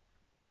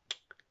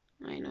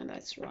 I know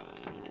that's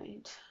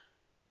right.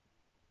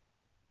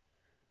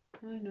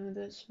 I know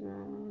that's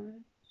right.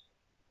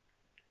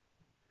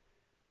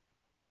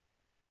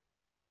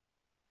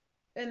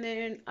 And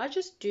then I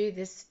just do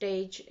this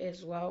stage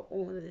as well,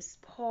 or this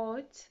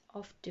part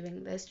of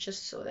doing this,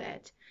 just so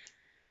that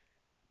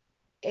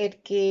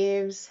it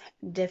gives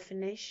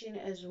definition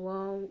as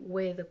well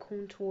where the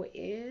contour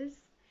is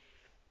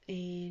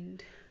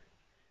and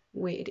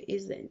where it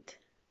isn't.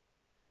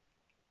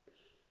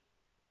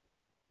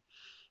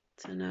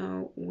 So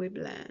now we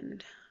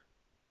blend,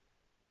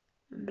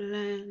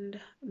 blend,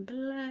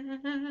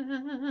 blend,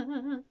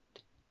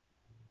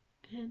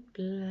 and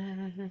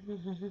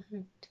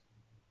blend,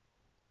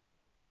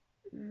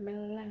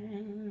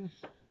 blend,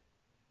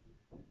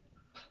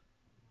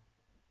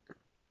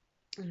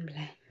 and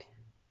blend.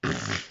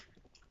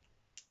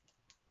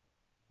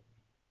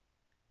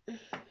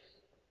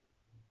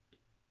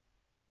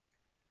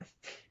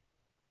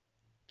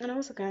 And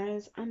also,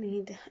 guys, I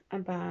need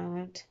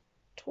about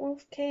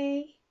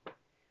 12K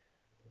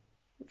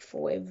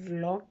for a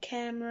vlog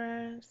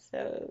camera,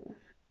 so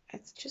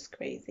it's just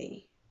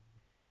crazy.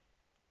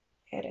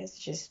 It is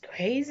just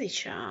crazy,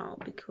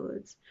 child,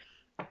 because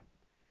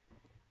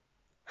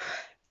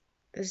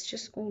there's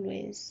just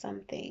always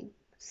something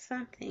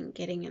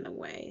getting in the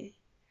way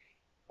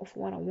of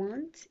what I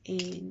want,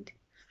 and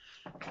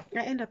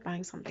I end up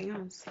buying something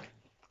else.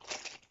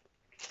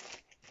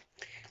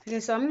 Okay,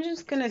 so I'm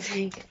just gonna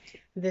take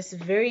this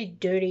very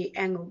dirty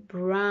angle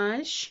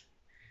brush,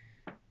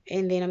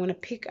 and then I'm gonna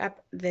pick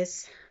up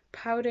this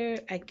powder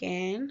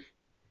again,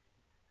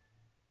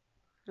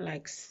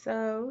 like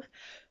so,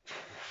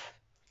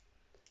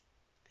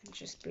 and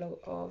just blow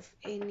off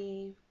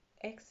any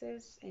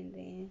excess, and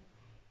then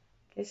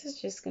this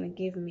is just gonna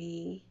give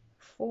me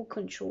full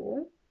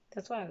control.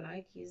 That's why I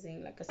like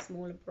using like a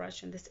smaller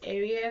brush in this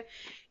area.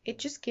 It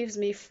just gives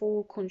me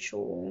full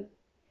control,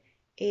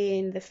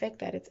 and the fact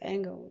that it's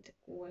angled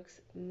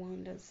works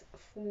wonders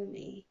for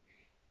me.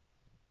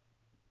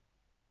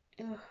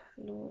 Oh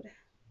Lord,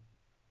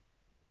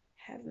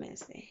 have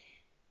mercy.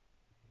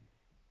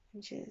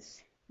 I'm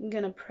just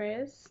gonna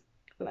press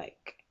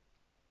like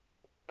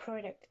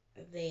product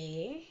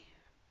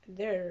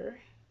there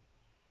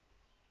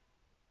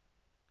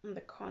on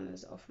the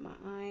corners of my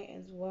eye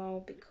as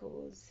well,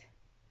 because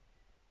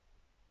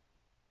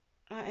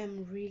I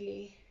am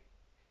really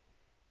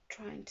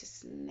trying to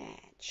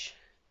snatch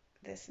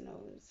this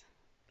nose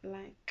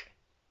like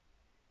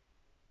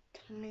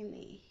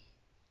tiny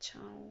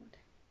child,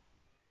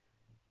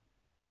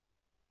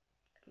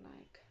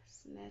 like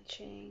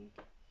snatching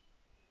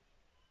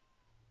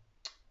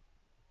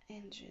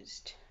and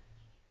just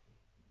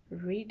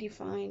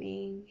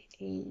redefining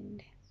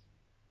and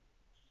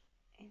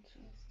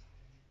just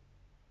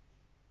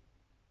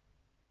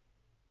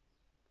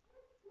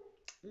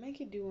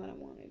make it do what I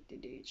want it to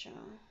do, child.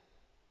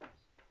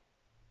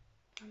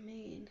 I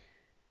mean,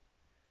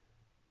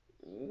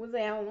 what the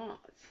hell not?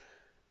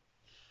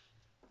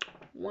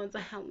 What the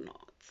hell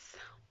not?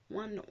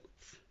 One not?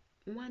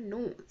 One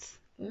not?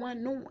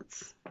 One not?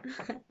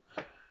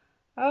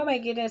 Oh my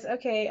goodness.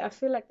 Okay, I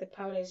feel like the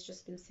powder has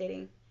just been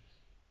sitting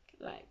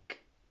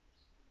like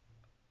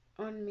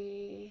on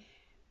me.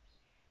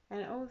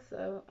 And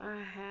also I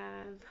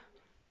have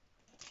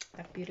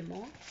a beauty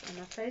mark on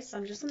my face. So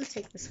I'm just gonna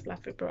take this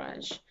fluffy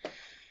brush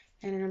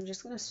and then I'm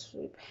just gonna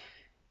sweep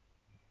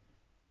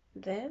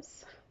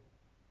this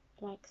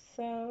like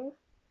so.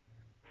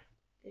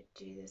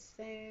 Do the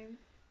same.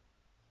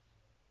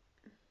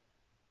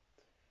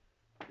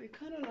 We're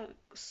kind of like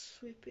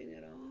sweeping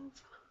it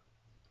off,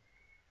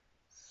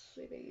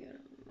 sweeping it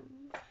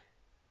off,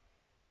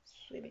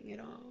 sweeping it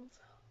off,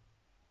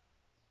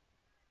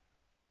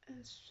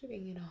 and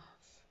sweeping it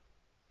off.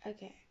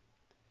 Okay,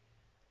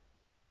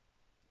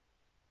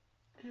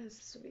 and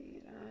sweeping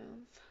it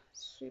off,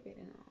 sweeping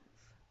it off.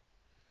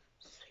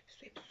 Sweep,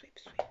 sweep, sweep,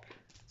 sweep.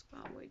 That's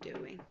what we're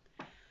doing.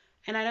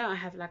 And I know I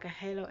have like a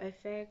halo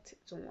effect.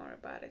 Don't worry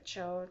about it,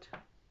 child.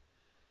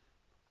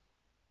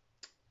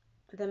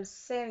 Them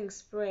setting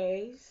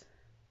sprays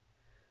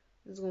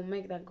is gonna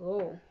make that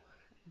go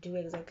do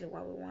exactly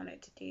what we want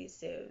it to do.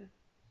 So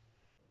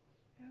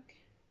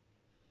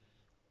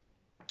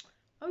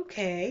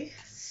okay.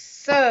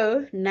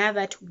 So now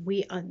that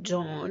we are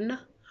done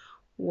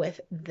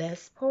with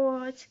this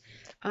part.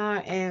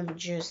 I am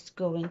just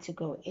going to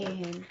go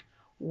in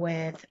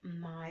with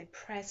my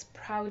pressed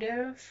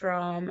powder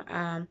from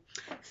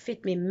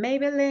Fit Me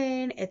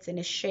Maybelline. It's in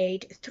a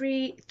shade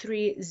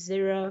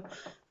 330,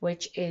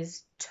 which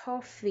is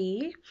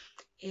toffee,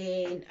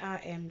 and I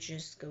am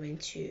just going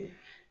to,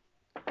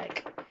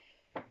 like,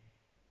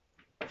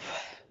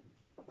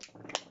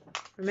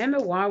 remember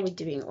why we're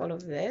doing all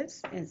of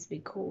this? It's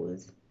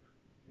because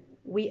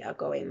we are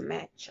going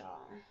match, y'all.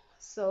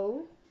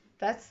 So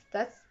that's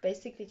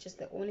basically just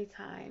the only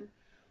time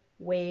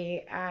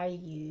where I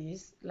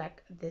use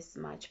like this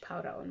much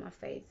powder on my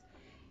face,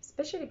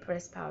 especially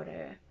pressed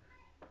powder.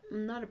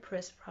 I'm not a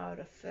pressed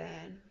powder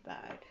fan,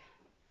 but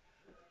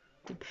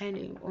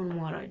depending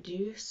on what I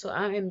do. So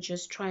I am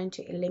just trying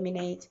to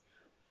eliminate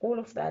all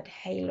of that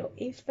halo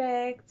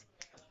effect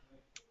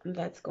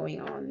that's going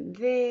on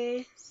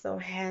there. So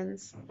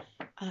hence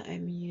I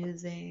am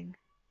using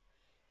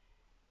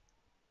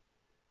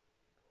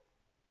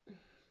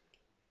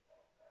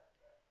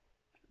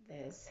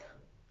this.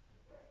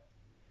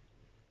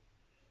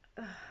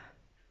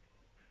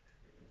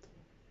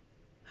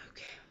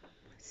 Okay,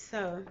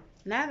 so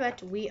now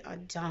that we are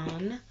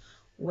done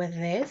with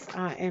this,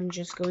 I am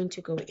just going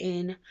to go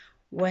in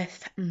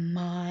with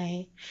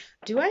my,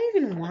 do I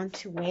even want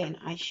to wear an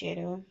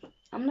eyeshadow?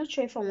 I'm not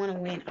sure if I want to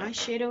wear an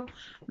eyeshadow,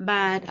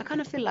 but I kind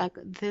of feel like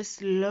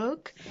this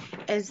look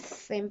is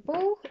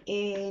simple,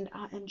 and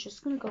I am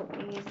just gonna go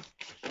in.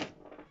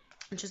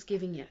 I'm just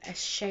giving it a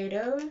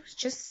shadow,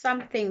 just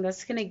something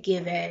that's gonna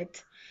give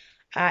it,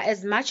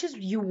 as much as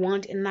you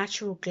want a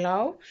natural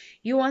glow,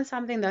 you want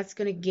something that's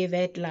gonna give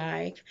it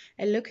like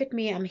a look at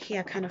me, I'm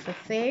here kind of a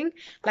thing.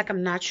 Like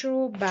I'm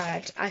natural,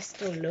 but I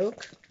still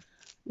look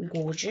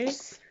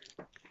gorgeous.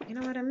 You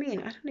know what I mean?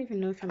 I don't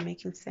even know if I'm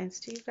making sense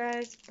to you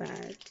guys,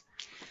 but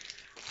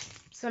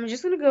so I'm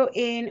just gonna go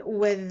in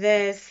with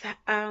this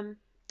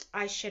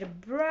eyeshadow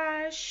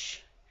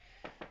brush.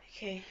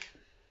 Okay,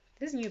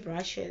 these new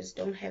brushes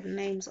don't have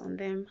names on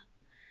them,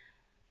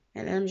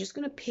 and then I'm just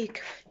gonna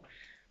pick,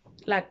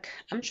 like,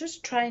 I'm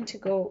just trying to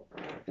go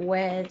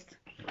with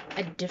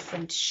a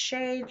different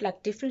shade,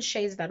 like different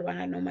shades that one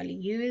I normally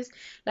use.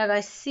 Like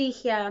I see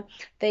here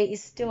there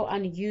is still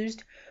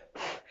unused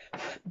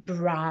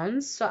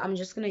browns, so I'm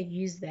just gonna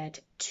use that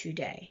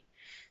today.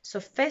 So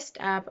first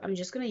up, I'm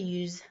just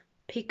gonna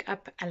pick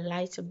up a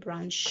lighter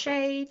brown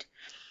shade,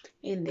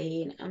 and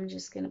then I'm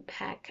just gonna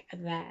pack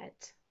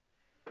that,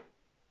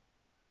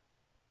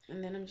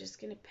 and then I'm just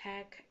gonna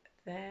pack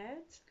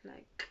that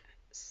like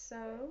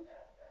so,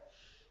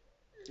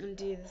 and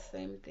do the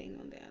same thing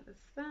on the other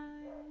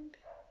side.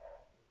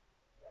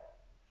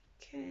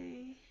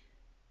 Okay,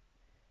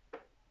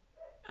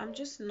 I'm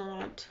just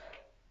not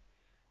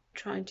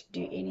trying to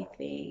do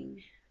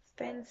anything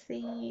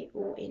fancy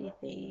or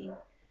anything,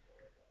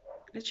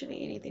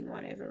 literally anything,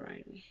 whatever,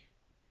 right?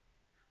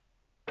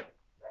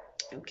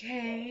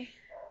 Okay,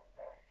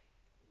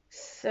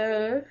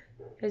 so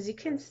as you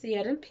can see,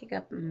 I didn't pick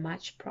up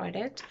much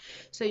product,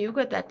 so you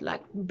got that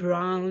like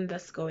brown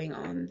that's going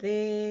on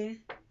there.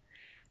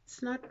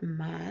 It's not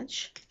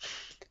much.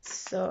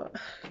 So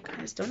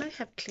guys, don't I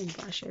have clean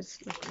brushes?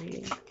 Like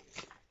really,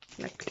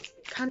 like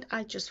can't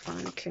I just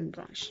find a clean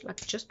brush,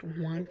 like just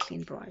one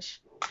clean brush?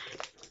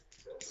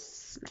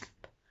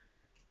 Snap.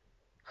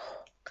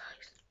 Oh,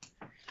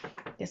 guys,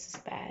 this is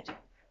bad.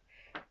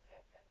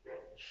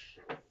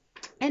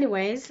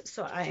 Anyways,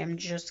 so I am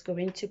just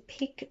going to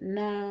pick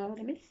now.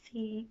 Let me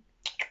see.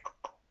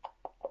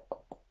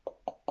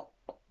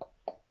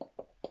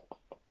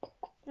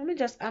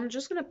 I'm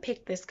just gonna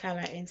pick this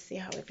color and see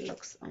how it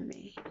looks on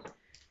me.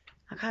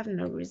 I have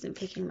no reason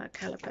picking that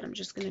color, but I'm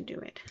just gonna do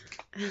it.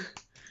 I'm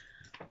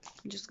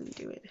just gonna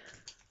do it.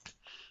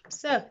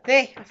 So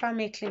there, I found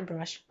me a clean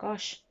brush.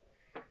 Gosh.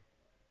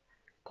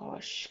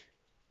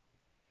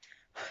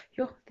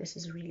 Yo, this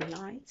is really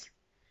light.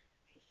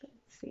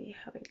 Let's see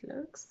how it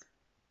looks.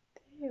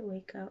 There we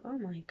go. Oh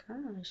my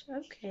gosh.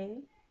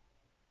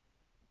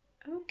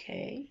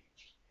 Okay.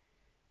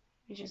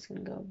 We're just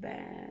gonna go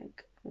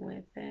back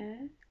with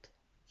that.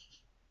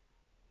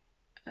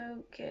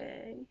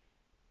 Okay.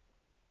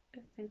 I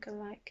think I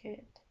like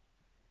it.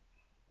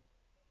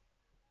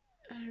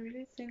 I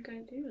really think I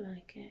do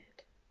like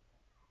it.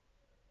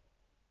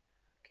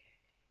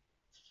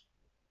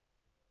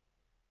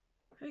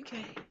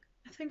 Okay.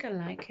 I think I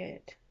like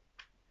it.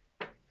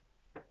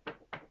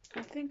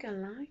 I think I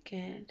like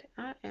it.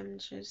 I am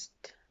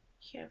just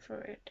here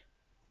for it.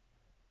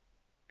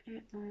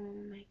 Oh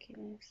my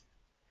goodness.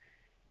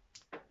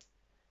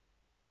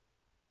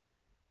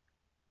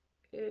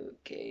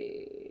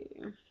 Okay.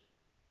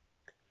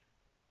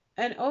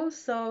 And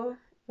also,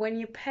 when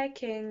you're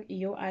packing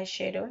your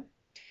eyeshadow,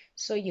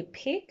 so you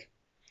pick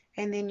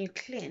and then you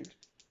clean.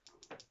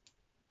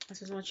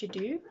 This is what you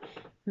do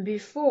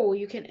before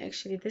you can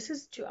actually, this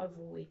is to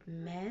avoid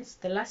mess.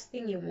 The last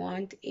thing you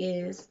want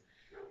is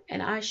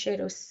an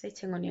eyeshadow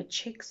sitting on your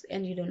cheeks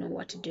and you don't know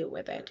what to do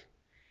with it.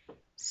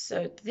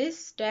 So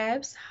these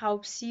steps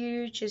helps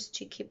you just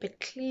to keep it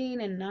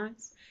clean and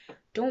nice.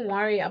 Don't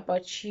worry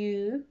about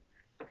you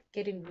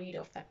getting rid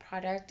of that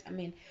product. I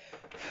mean,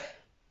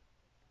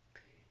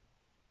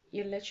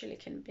 you literally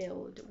can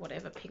build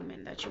whatever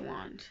pigment that you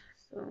want.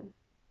 So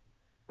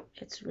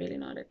it's really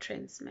not a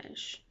trend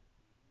smash.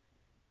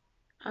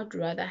 I'd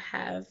rather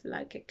have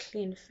like a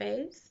clean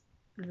face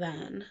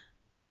than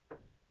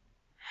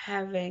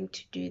having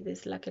to do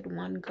this like at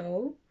one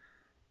go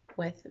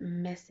with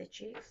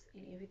messages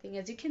and everything.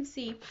 As you can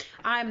see,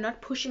 I'm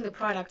not pushing the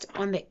product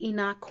on the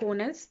inner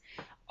corners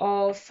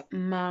of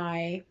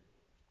my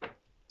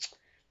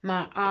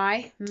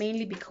eye,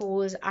 mainly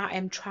because I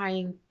am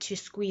trying to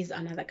squeeze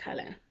another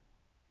color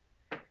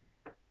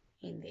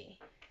in there.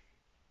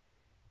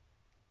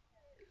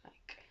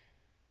 Like,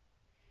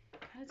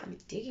 guys, I'm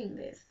digging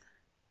this.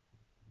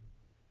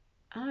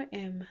 I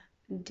am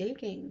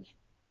digging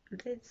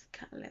this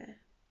color.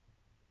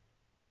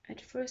 At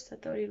first I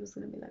thought it was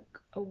gonna be like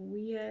a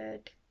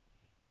weird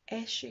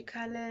ashy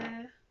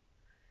color,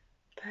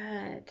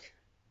 but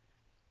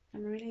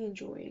I'm really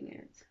enjoying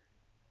it.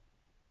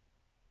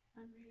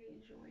 I'm really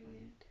enjoying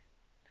it.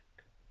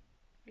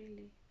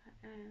 Really,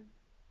 I am.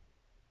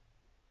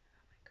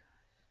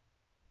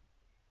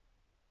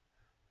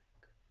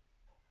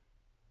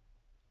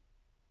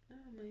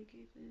 Oh my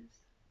goodness.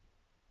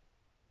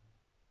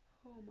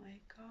 Oh my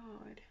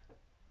god.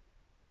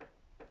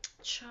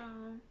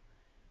 Ciao.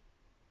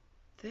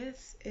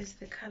 This is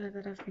the color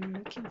that I've been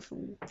looking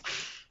for.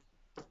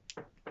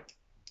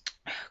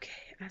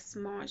 Okay, I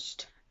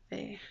smudged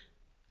there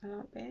a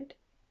little bit.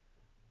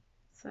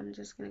 So I'm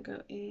just gonna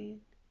go in.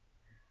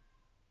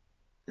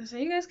 So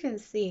you guys can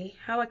see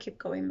how I keep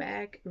going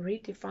back,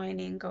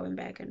 redefining, going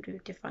back and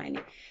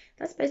redefining.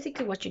 That's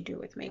basically what you do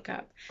with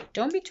makeup.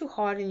 Don't be too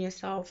hard on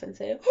yourself and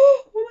say,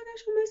 oh my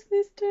gosh, I missed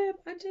this step.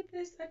 I did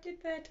this, I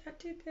did that, I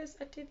did this,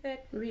 I did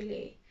that.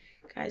 Really,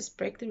 guys,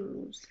 break the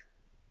rules.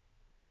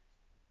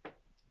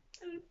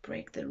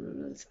 Break the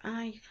rules.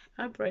 I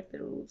break the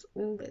rules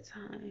all the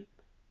time.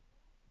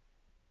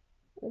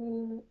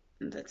 All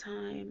the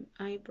time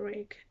I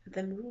break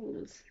them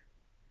rules.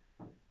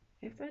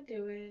 If I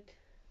do it,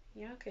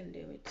 y'all can do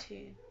it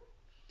too.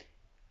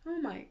 Oh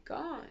my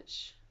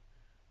gosh.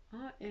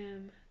 I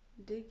am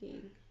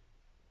digging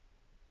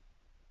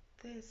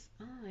this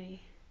eye.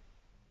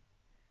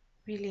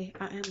 Really,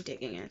 I am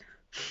digging it.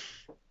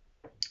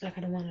 Like,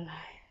 I don't want to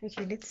lie.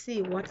 Okay, let's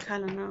see what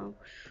color now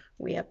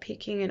we are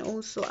picking. And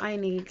also, I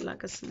need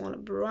like a smaller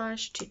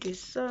brush to do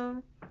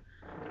so.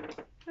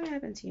 What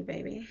happened to you,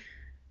 baby?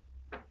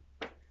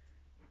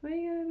 Why are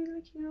you gonna be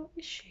looking all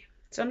wishy?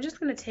 So I'm just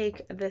gonna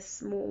take this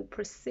small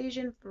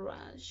precision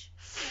brush,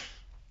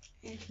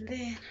 and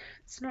then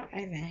it's not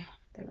even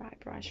the right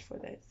brush for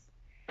this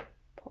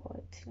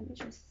part. Let me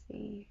just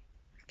see.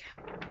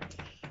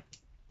 Okay.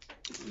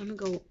 I'm gonna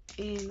go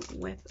in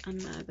with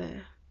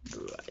another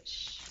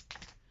brush.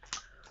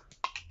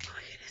 Oh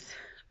my goodness,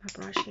 my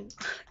brush is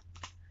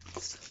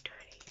so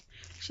dirty.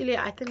 Actually,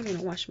 I think I'm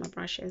gonna wash my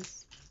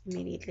brushes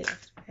immediately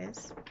after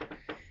this.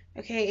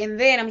 Okay, and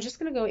then I'm just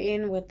gonna go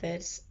in with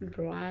this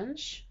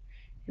brush,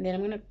 and then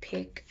I'm gonna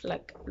pick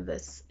like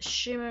this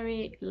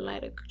shimmery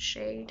lighter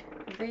shade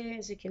there.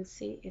 As you can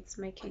see, it's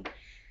making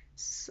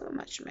so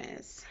much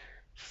mess.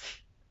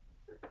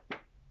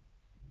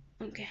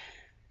 Okay,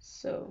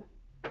 so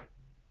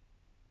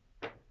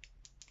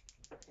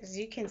as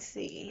you can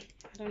see,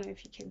 I don't know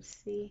if you can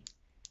see.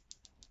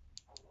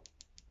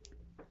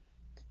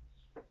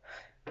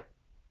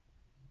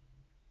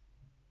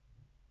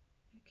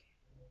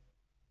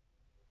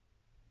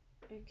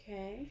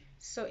 Okay,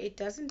 so it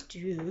doesn't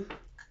do,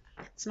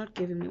 it's not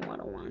giving me what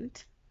I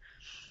want.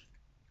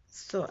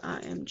 So I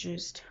am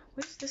just,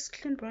 where's this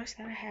clean brush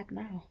that I had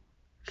now?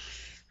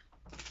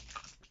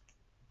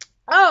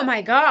 Oh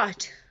my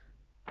god.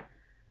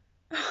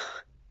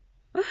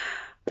 Oh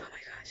my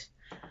gosh.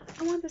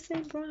 I want the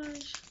same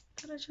brush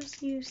that I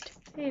just used.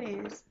 There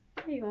it is.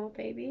 There you go,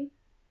 baby.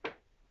 I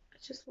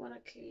just want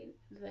to clean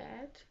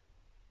that.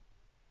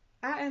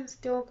 I am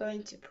still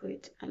going to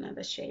put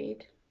another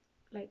shade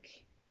like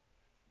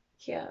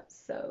here.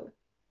 So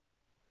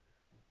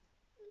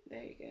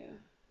there you go.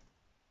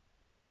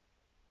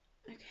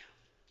 Okay.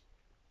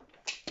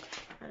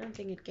 I don't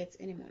think it gets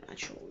any more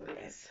natural than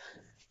this.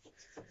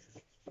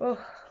 Oh,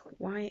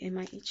 why am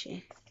I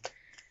itchy?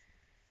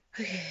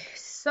 Okay,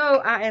 so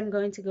I am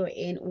going to go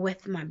in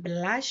with my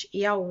blush.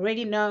 Y'all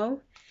already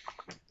know.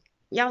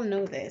 Y'all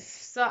know this.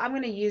 So I'm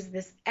going to use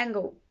this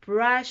angle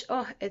brush.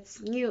 Oh,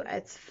 it's new.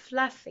 It's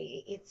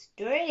fluffy. It's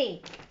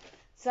dirty.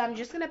 So I'm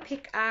just going to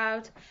pick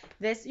out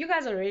this. You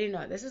guys already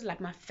know. This is like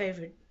my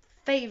favorite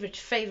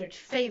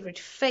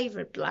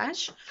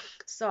blush.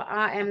 So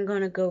I am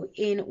going to go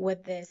in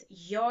with this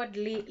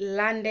Yardley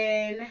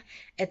London.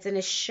 It's in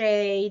a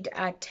shade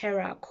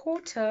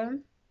terracotta.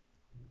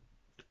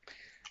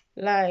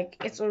 Like,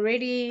 it's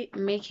already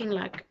making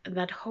like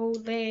that hole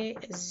there.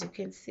 As you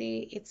can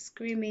see, it's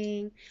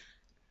screaming,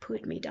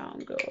 put me down,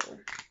 girl.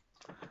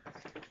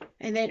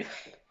 And then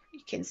you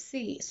can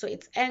see, so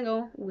it's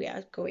angle. We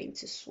are going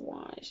to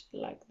swatch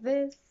like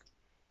this,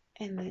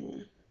 and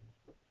then,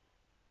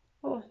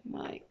 oh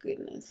my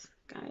goodness,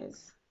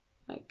 guys,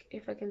 Like,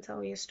 if I can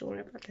tell you a story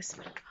about this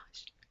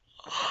blush.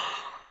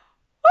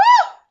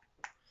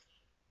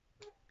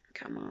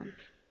 Come on.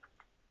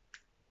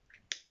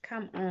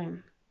 Come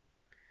on.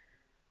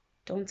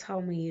 Don't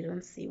tell me you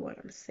don't see what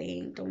I'm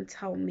saying. Don't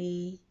tell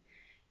me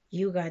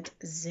you got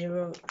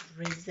zero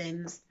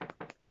reasons.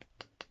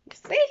 You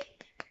see?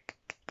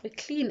 We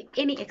clean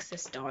any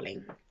excess,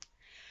 darling.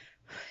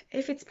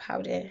 If it's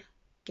powder,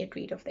 get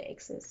rid of the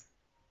excess.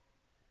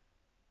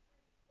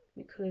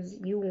 Because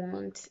you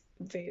want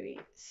very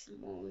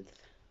smooth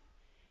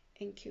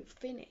and cute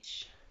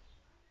finish.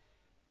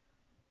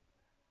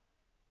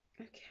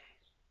 Okay.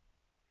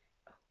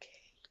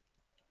 Okay.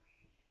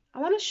 I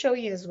want to show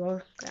you as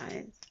well,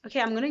 guys.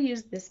 Okay, I'm going to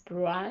use this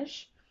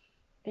brush.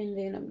 And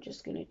then I'm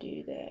just going to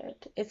do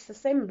that. It's the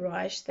same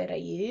brush that I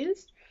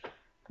used.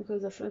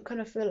 Because I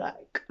kind of feel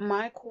like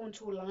my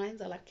contour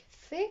lines are like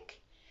thick.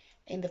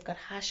 And they've got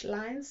harsh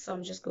lines. So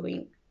I'm just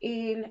going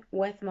in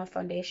with my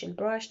foundation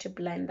brush to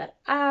blend that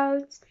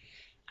out.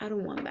 I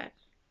don't want that.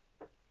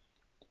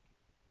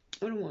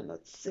 I don't want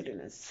that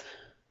silliness.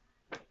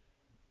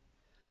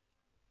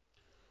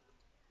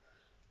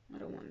 I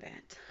don't want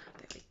that.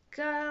 There we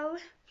go.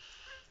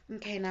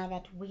 Okay, now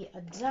that we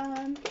are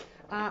done,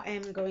 I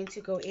am going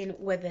to go in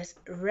with this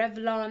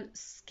Revlon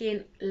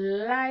Skin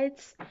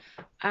Light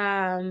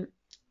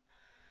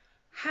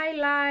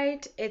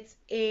highlight. It's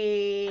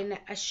in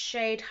a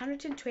shade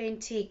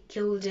 120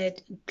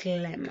 Gilded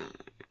Glamour.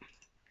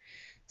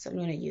 So I'm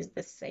going to use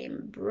the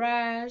same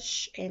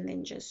brush and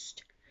then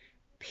just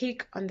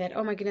pick on that.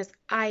 Oh my goodness,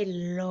 I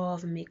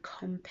love me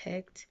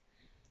compact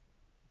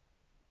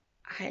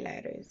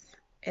highlighters.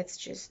 It's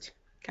just,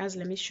 guys,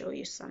 let me show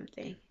you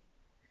something.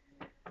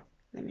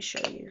 Let me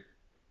show you.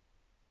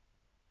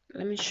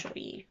 Let me show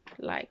you.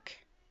 Like,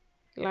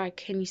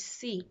 can you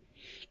see?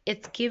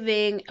 It's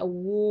giving a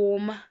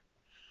warm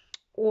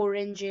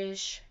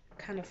orangish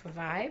kind of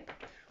vibe,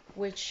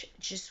 which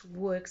just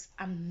works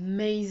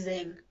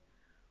amazing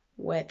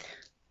with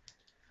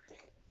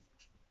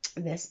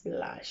this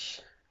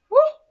blush. Woo!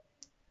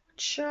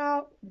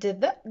 Child,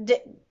 did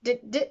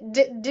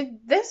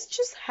this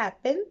just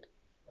happen?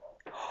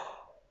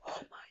 Oh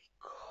my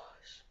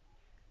gosh.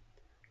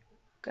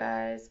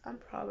 Guys, I'm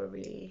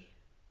probably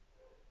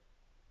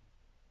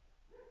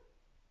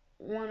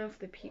one of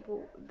the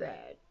people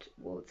that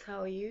will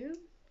tell you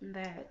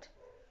that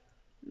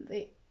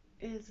there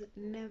is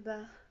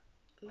never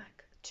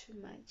like too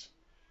much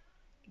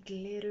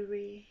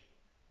glittery,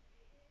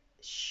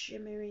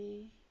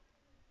 shimmery,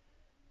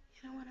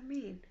 you know what I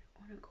mean,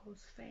 on a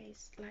girl's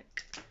face.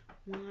 Like,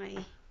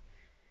 why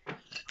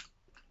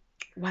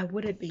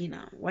would it be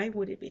now? Why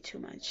would it be too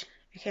much?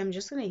 Okay, I'm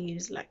just gonna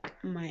use like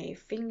my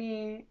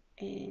finger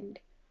and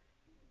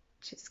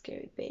just go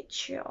a bit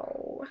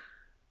chill.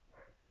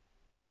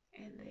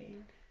 And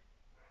then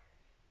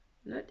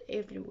not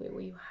everywhere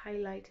where you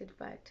highlight it,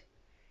 but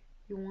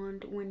you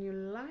want when you're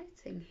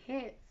lighting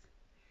hits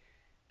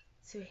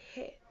to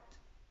hit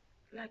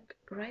like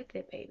right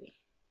there, baby.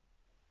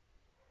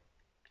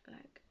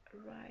 Like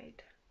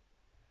right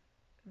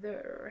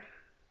there.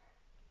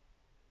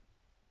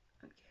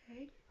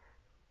 Okay.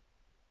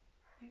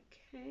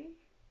 Okay.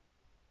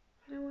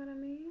 You know what I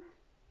mean?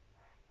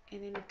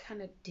 And then it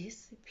kind of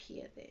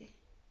disappear there.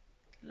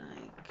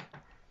 Like,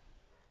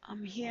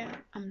 I'm here,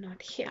 I'm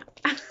not here.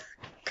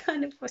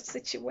 Kind of a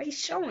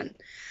situation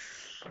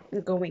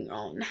going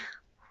on.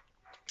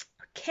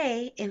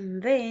 Okay,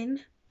 and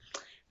then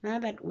now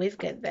that we've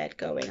got that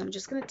going, I'm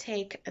just gonna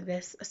take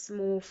this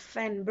small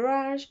fan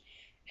brush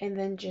and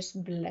then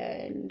just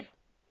blend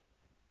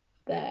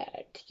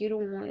that. You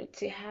don't want it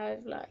to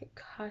have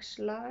like harsh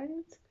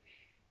lines.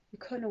 You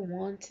kind of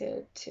want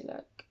it to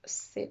like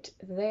sit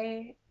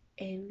there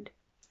and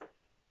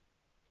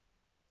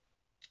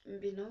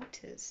be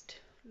noticed.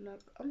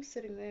 Like, I'm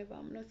sitting there, but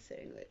I'm not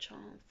sitting there,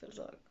 child. Feels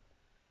like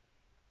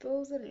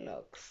those and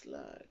looks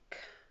like.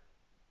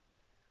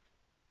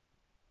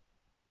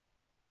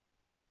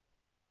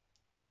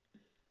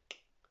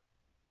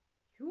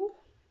 You?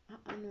 No,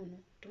 no.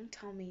 Don't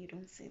tell me you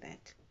don't say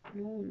that.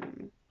 No, no,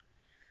 no.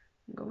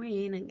 I'm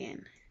going in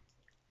again.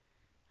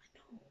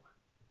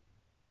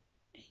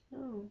 I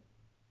know.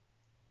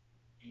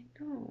 I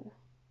know.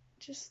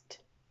 Just,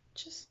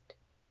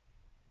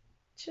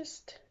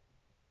 just.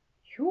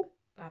 You,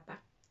 Papa.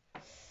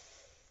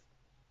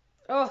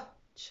 Oh,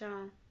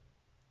 child.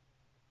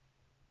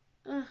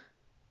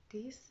 Do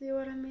you see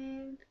what I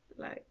mean?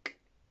 Like,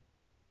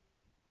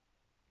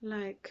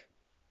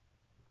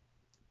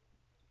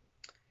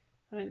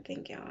 I don't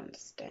think y'all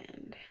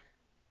understand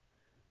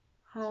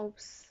how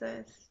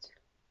obsessed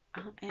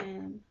I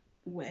am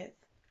with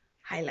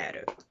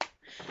highlighter.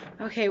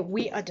 Okay,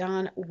 we are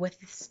done with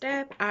this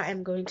step. I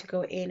am going to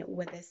go in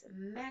with this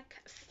MAC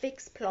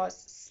Fix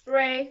Plus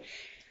spray.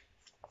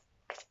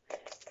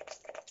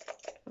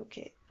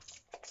 Okay,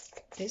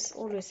 this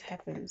always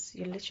happens.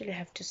 You literally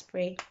have to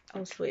spray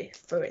elsewhere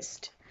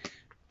first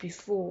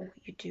before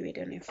you do it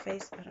on your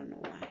face. I don't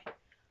know why.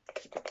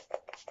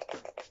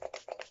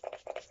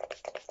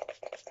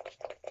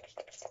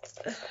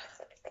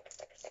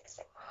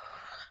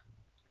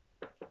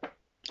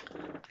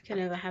 can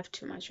never have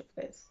too much of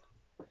this.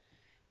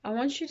 I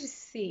want you to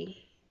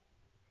see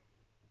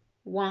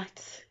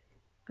what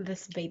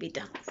this baby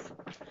does.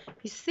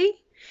 You see,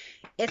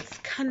 it's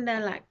kind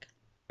of like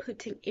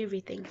putting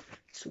everything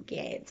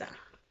together.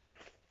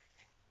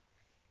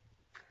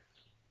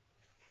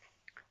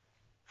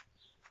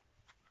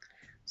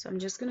 So I'm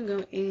just gonna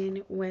go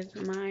in with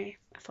my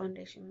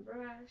foundation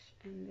brush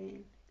and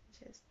then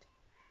just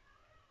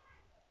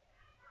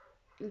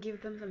give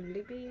them some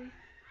lippy.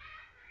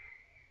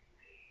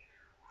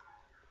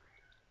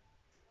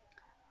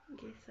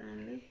 Get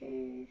some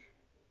lippy.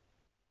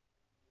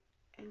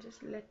 And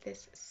just let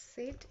this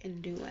sit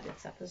and do what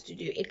it's supposed to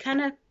do. It kind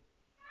of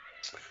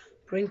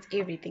brings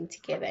everything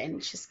together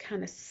and just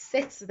kind of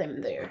sets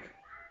them there.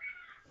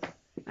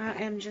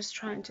 I am just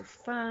trying to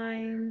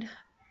find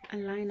a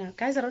liner.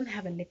 Guys, I don't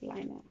have a lip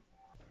liner.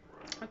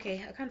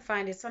 Okay, I can't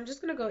find it. So I'm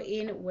just going to go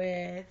in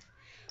with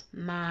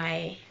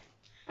my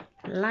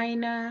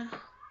liner.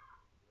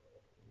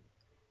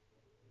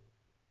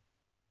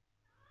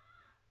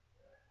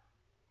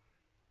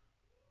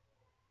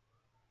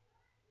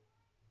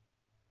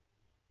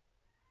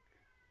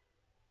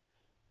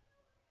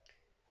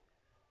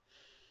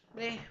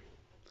 There.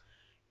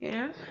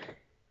 Yeah.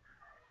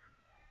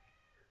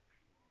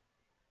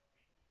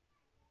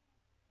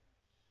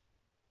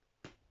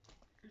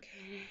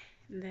 Okay,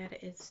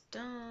 that is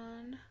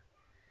done.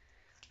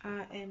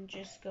 I am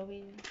just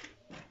going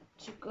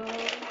to go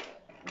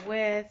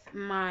with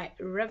my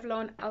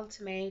Revlon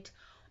Ultimate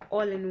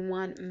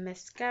all-in-one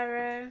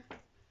mascara,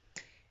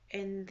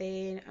 and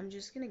then I'm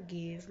just gonna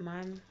give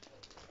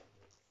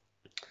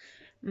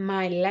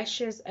my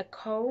lashes a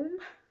comb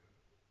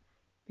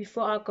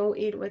before I go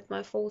in with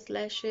my false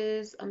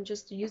lashes. I'm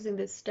just using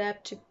this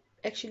step to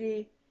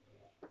actually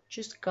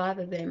just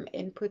gather them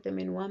and put them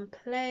in one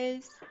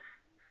place,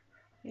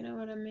 you know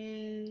what I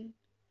mean?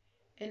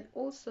 And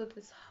also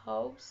this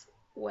helps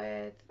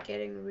with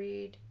getting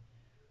rid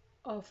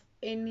of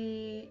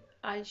any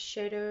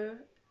eyeshadow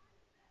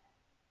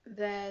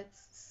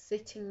that's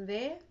sitting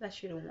there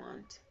that you don't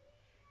want,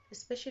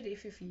 especially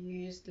if you've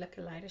used like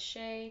a lighter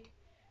shade.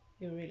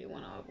 You really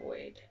want to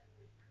avoid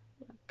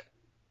like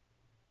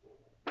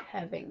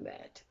having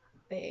that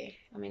there.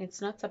 I mean,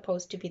 it's not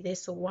supposed to be there,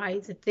 so why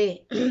is it there?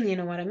 You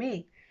know what I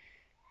mean?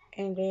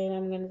 And then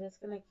I'm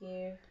just gonna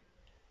give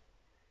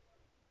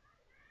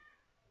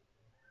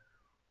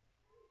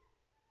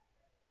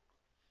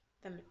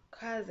them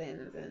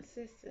cousins and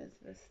sisters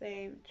the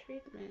same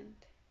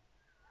treatment.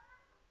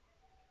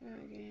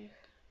 Okay,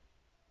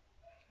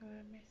 I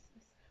mess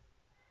this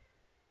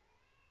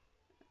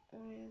up.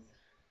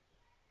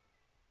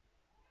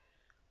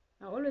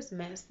 I always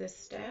mess this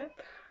step,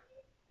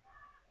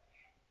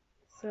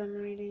 so I'm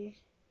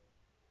really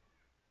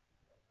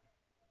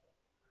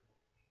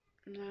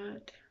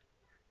not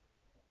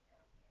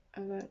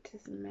about to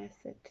mess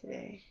it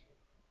today.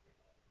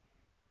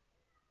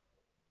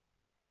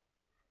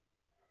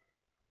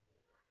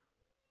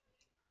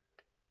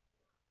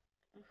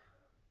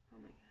 Oh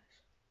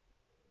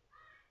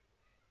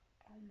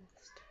my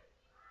gosh.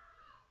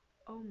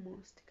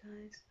 Almost,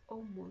 guys.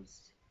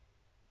 Almost.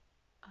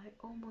 I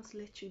almost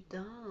let you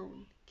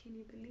down. Can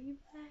you believe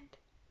that?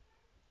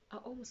 I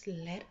almost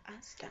let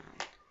us down.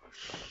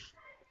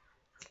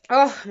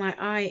 Oh, my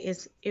eye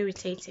is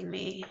irritating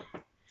me.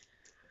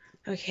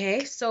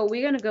 Okay, so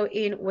we're gonna go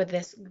in with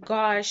this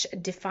Gosh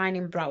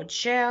Defining Brow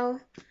Gel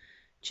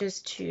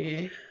just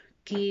to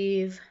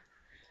give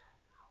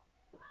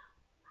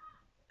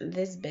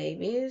these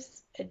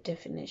babies a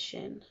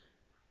definition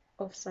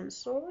of some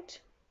sort.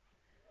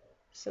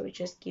 So we're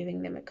just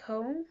giving them a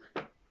comb.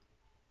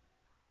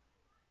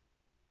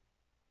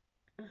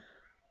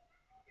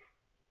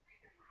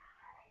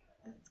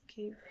 Let's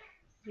give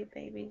your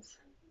babies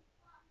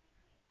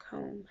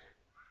comb.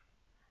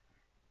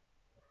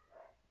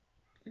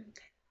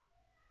 Okay.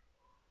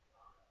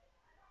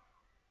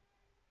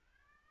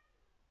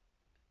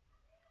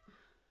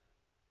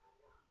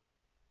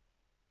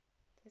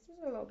 This is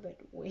a little bit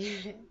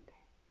weird,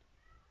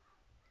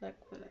 like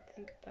when I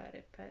think about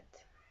it, but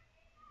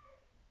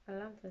I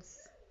love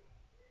this.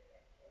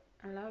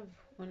 I love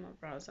when my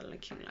brows are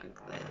looking like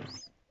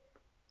this.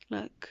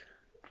 Look.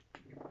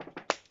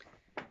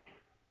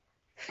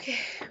 Okay,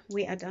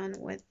 we are done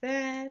with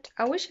that.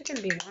 I wish I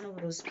can be one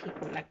of those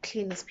people, like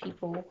cleanest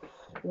people,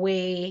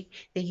 where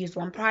they use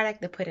one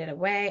product, they put it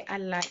away. I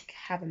like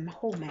having a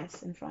whole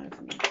mess in front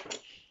of me.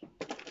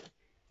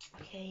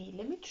 Okay,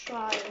 let me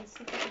try and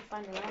see if I can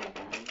find a liner,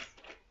 guys.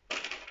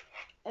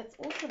 It's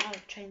also not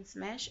a train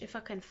smash. If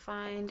I can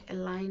find a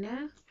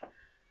liner,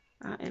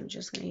 I am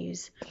just gonna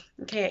use.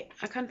 Okay,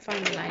 I can't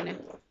find a liner.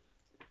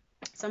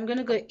 So I'm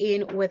gonna go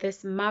in with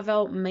this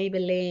Marvel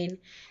Maybelline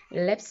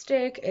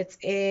lipstick. It's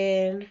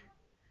in,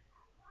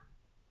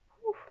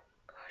 oh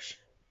gosh,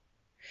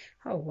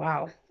 oh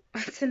wow,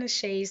 it's in a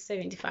shade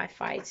 75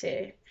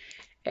 Fighter.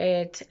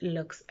 It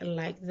looks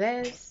like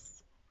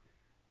this,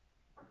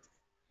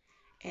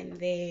 and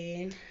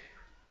then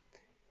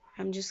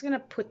I'm just gonna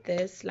put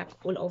this like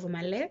all over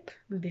my lip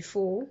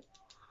before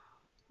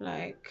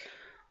like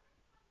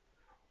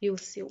You'll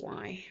see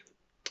why.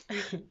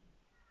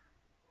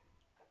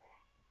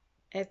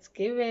 It's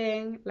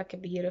giving like a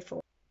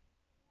beautiful.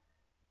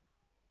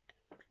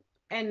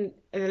 And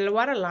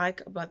what I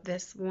like about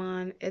this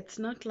one, it's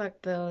not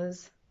like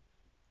those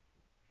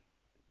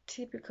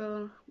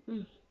typical.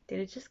 Did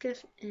it just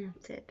get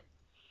emptied?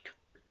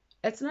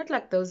 It's not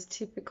like those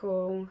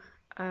typical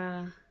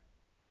uh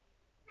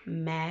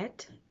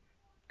matte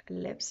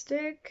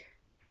lipstick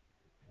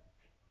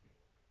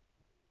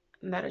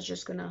that are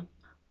just gonna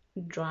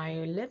dry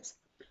your lips.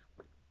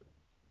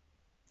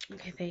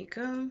 Okay, there you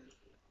go.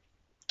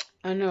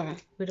 I know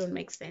we don't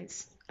make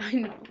sense. I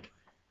know.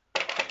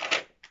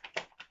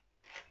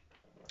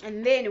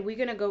 And then we're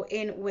gonna go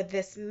in with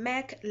this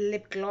MAC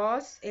lip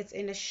gloss. It's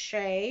in a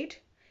shade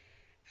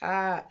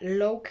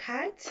low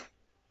cut.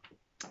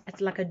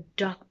 It's like a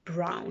dark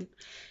brown.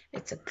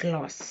 It's a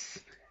gloss.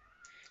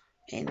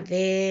 And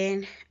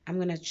then I'm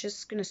gonna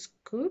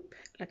scoop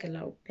like a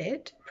little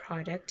bit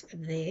product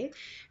there,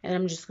 and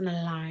I'm just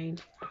gonna line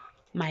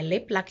my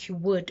lip like you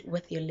would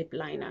with your lip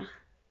liner.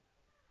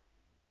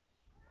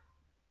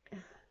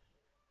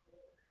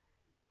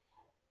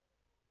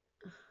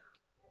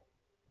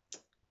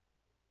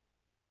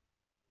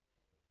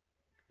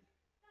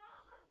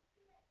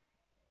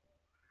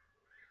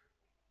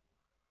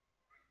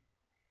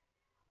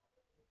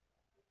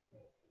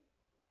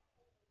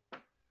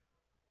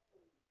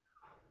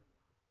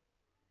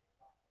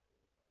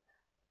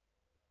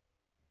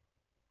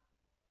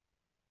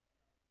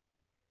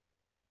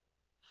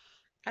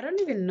 I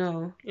don't even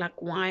know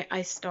like why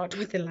I start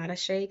with the lighter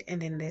shade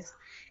and then this.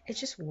 It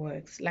just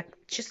works. Like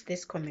just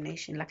this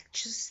combination, like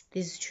just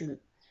these two.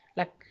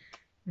 Like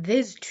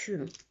these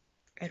two,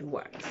 it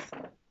works.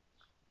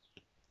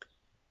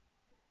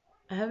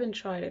 I haven't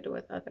tried it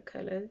with other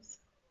colors.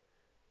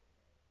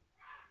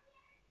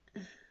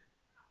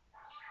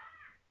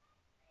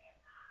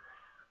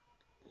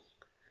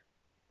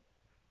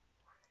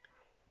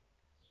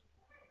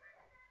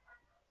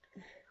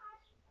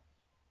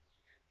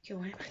 Okay,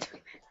 why am I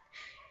doing that?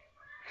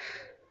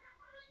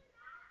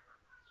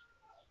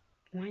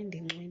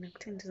 Winding when I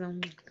tend to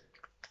come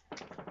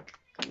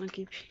on,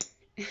 keep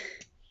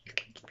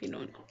keep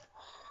on.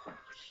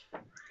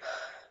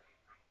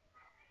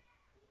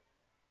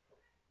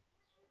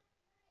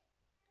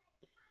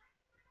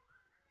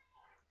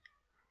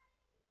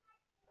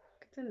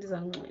 Tend to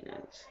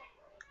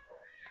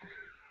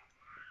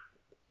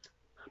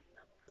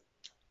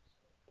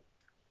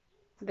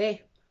there.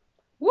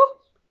 Woo!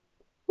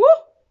 Woo!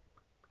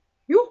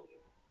 You!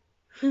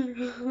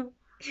 Woo!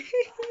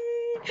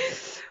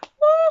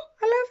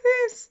 I love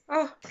this.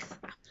 Oh, I'm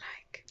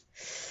like,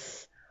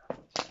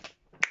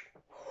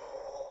 oh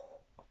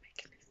my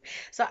goodness.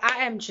 So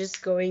I am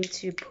just going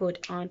to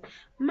put on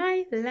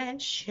my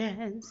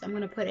lashes. I'm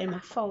gonna put in my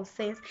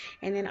falsies,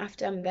 and then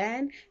after I'm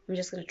done, I'm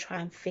just gonna try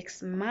and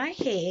fix my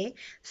hair.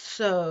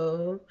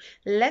 So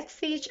let's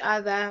see each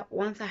other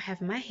once I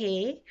have my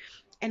hair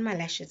and my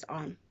lashes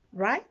on,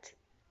 right?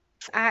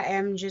 I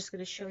am just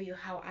gonna show you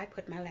how I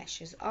put my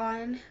lashes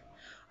on.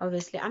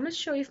 Obviously, I'm not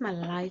sure if my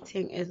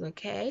lighting is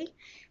okay,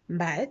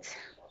 but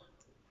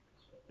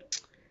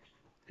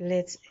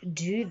let's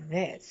do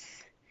this.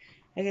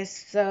 Okay,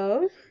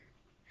 so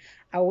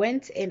I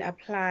went and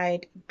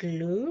applied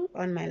glue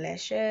on my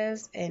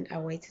lashes and I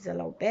waited a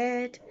little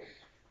bit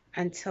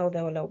until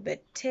they were a little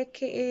bit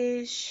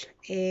thick-ish.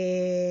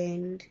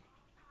 And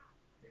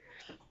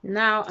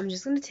now I'm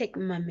just going to take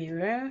my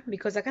mirror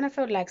because I kind of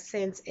felt like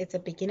since it's a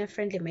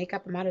beginner-friendly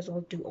makeup, I might as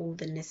well do all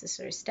the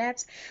necessary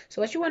steps.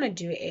 So what you want to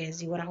do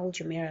is you want to hold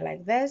your mirror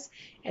like this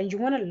and you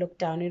want to look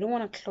down. You don't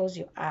want to close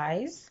your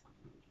eyes,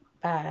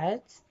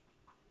 but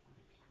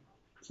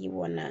you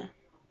want to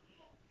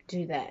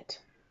do that.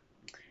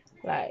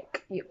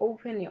 Like you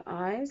open your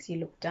eyes, you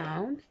look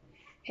down,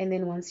 and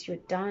then once you're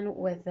done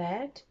with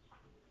that,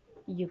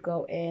 you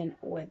go in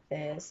with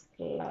this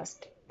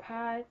last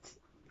part,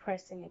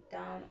 pressing it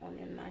down on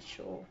your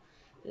natural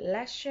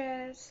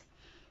lashes.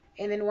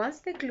 And then once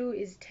the glue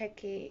is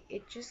tacky,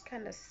 it just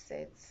kind of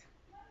sits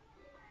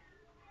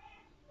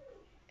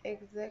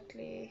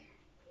exactly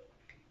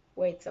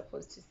where it's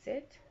supposed to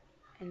sit,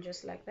 and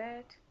just like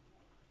that.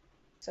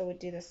 So we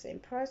do the same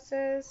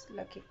process,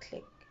 like you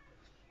click.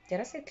 Did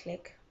I say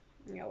click?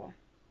 Yeah, well.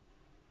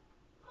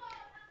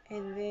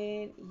 And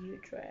then you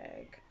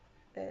drag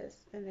this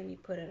and then you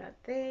put it out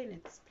there in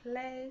its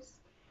place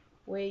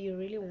where you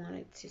really want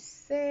it to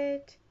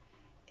sit.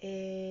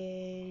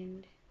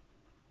 And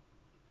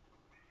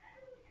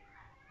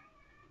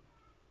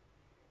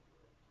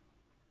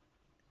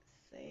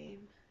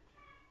same,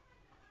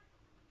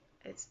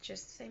 it's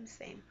just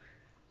same.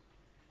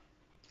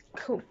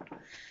 Cool.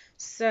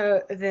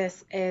 So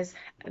this is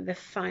the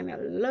final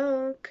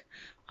look.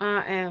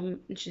 I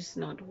am just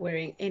not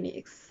wearing any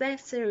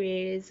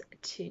accessories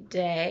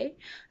today.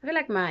 I feel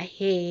like my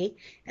hair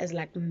is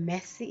like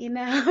messy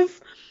enough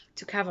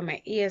to cover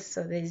my ears,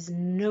 so there's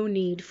no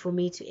need for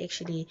me to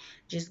actually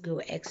just go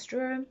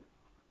extra.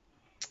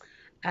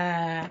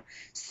 uh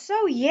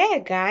so yeah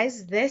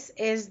guys, this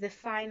is the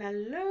final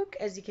look.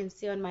 As you can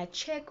see on my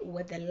check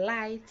with the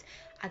light,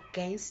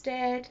 against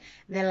it.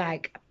 They're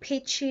like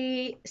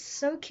peachy,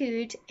 so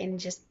cute, and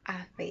just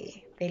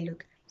they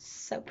look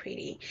so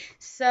pretty.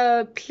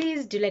 So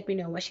please do let me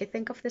know what you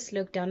think of this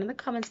look down in the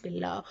comments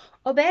below,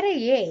 or better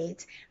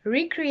yet,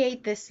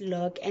 recreate this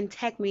look and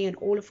tag me on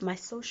all of my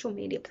social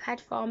media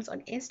platforms.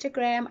 On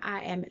Instagram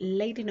I am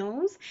Lady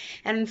Nose,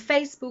 and on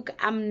Facebook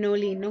I'm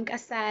Noli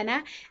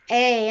Nunkasana,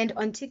 and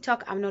on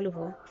TikTok I'm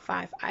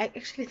Noluvo5. I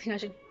actually think I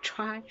should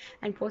try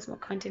and post more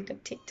content on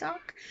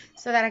TikTok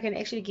so that I can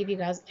actually give you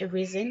guys a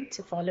reason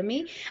to follow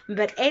me.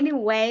 But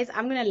anyways,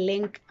 I'm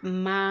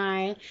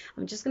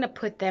just gonna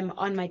put them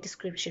on my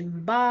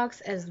description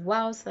box as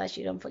well so that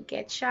you don't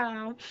forget,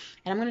 child.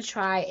 And I'm gonna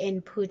try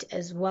and put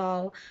as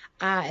well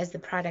as the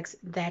products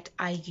that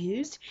I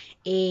used.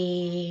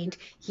 And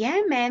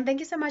yeah, man, thank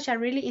you so much. I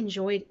really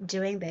enjoyed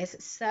doing this.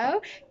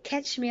 So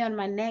catch me on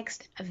my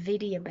next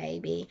video,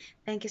 baby.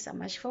 Thank you so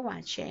much for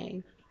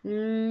watching.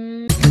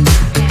 Keeping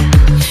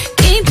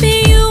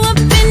you up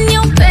in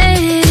your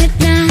bed at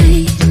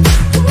night.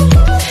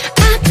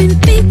 I've been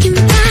thinking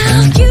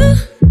about you.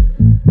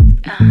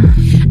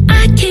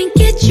 I can't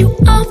get you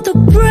off the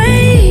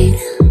brain.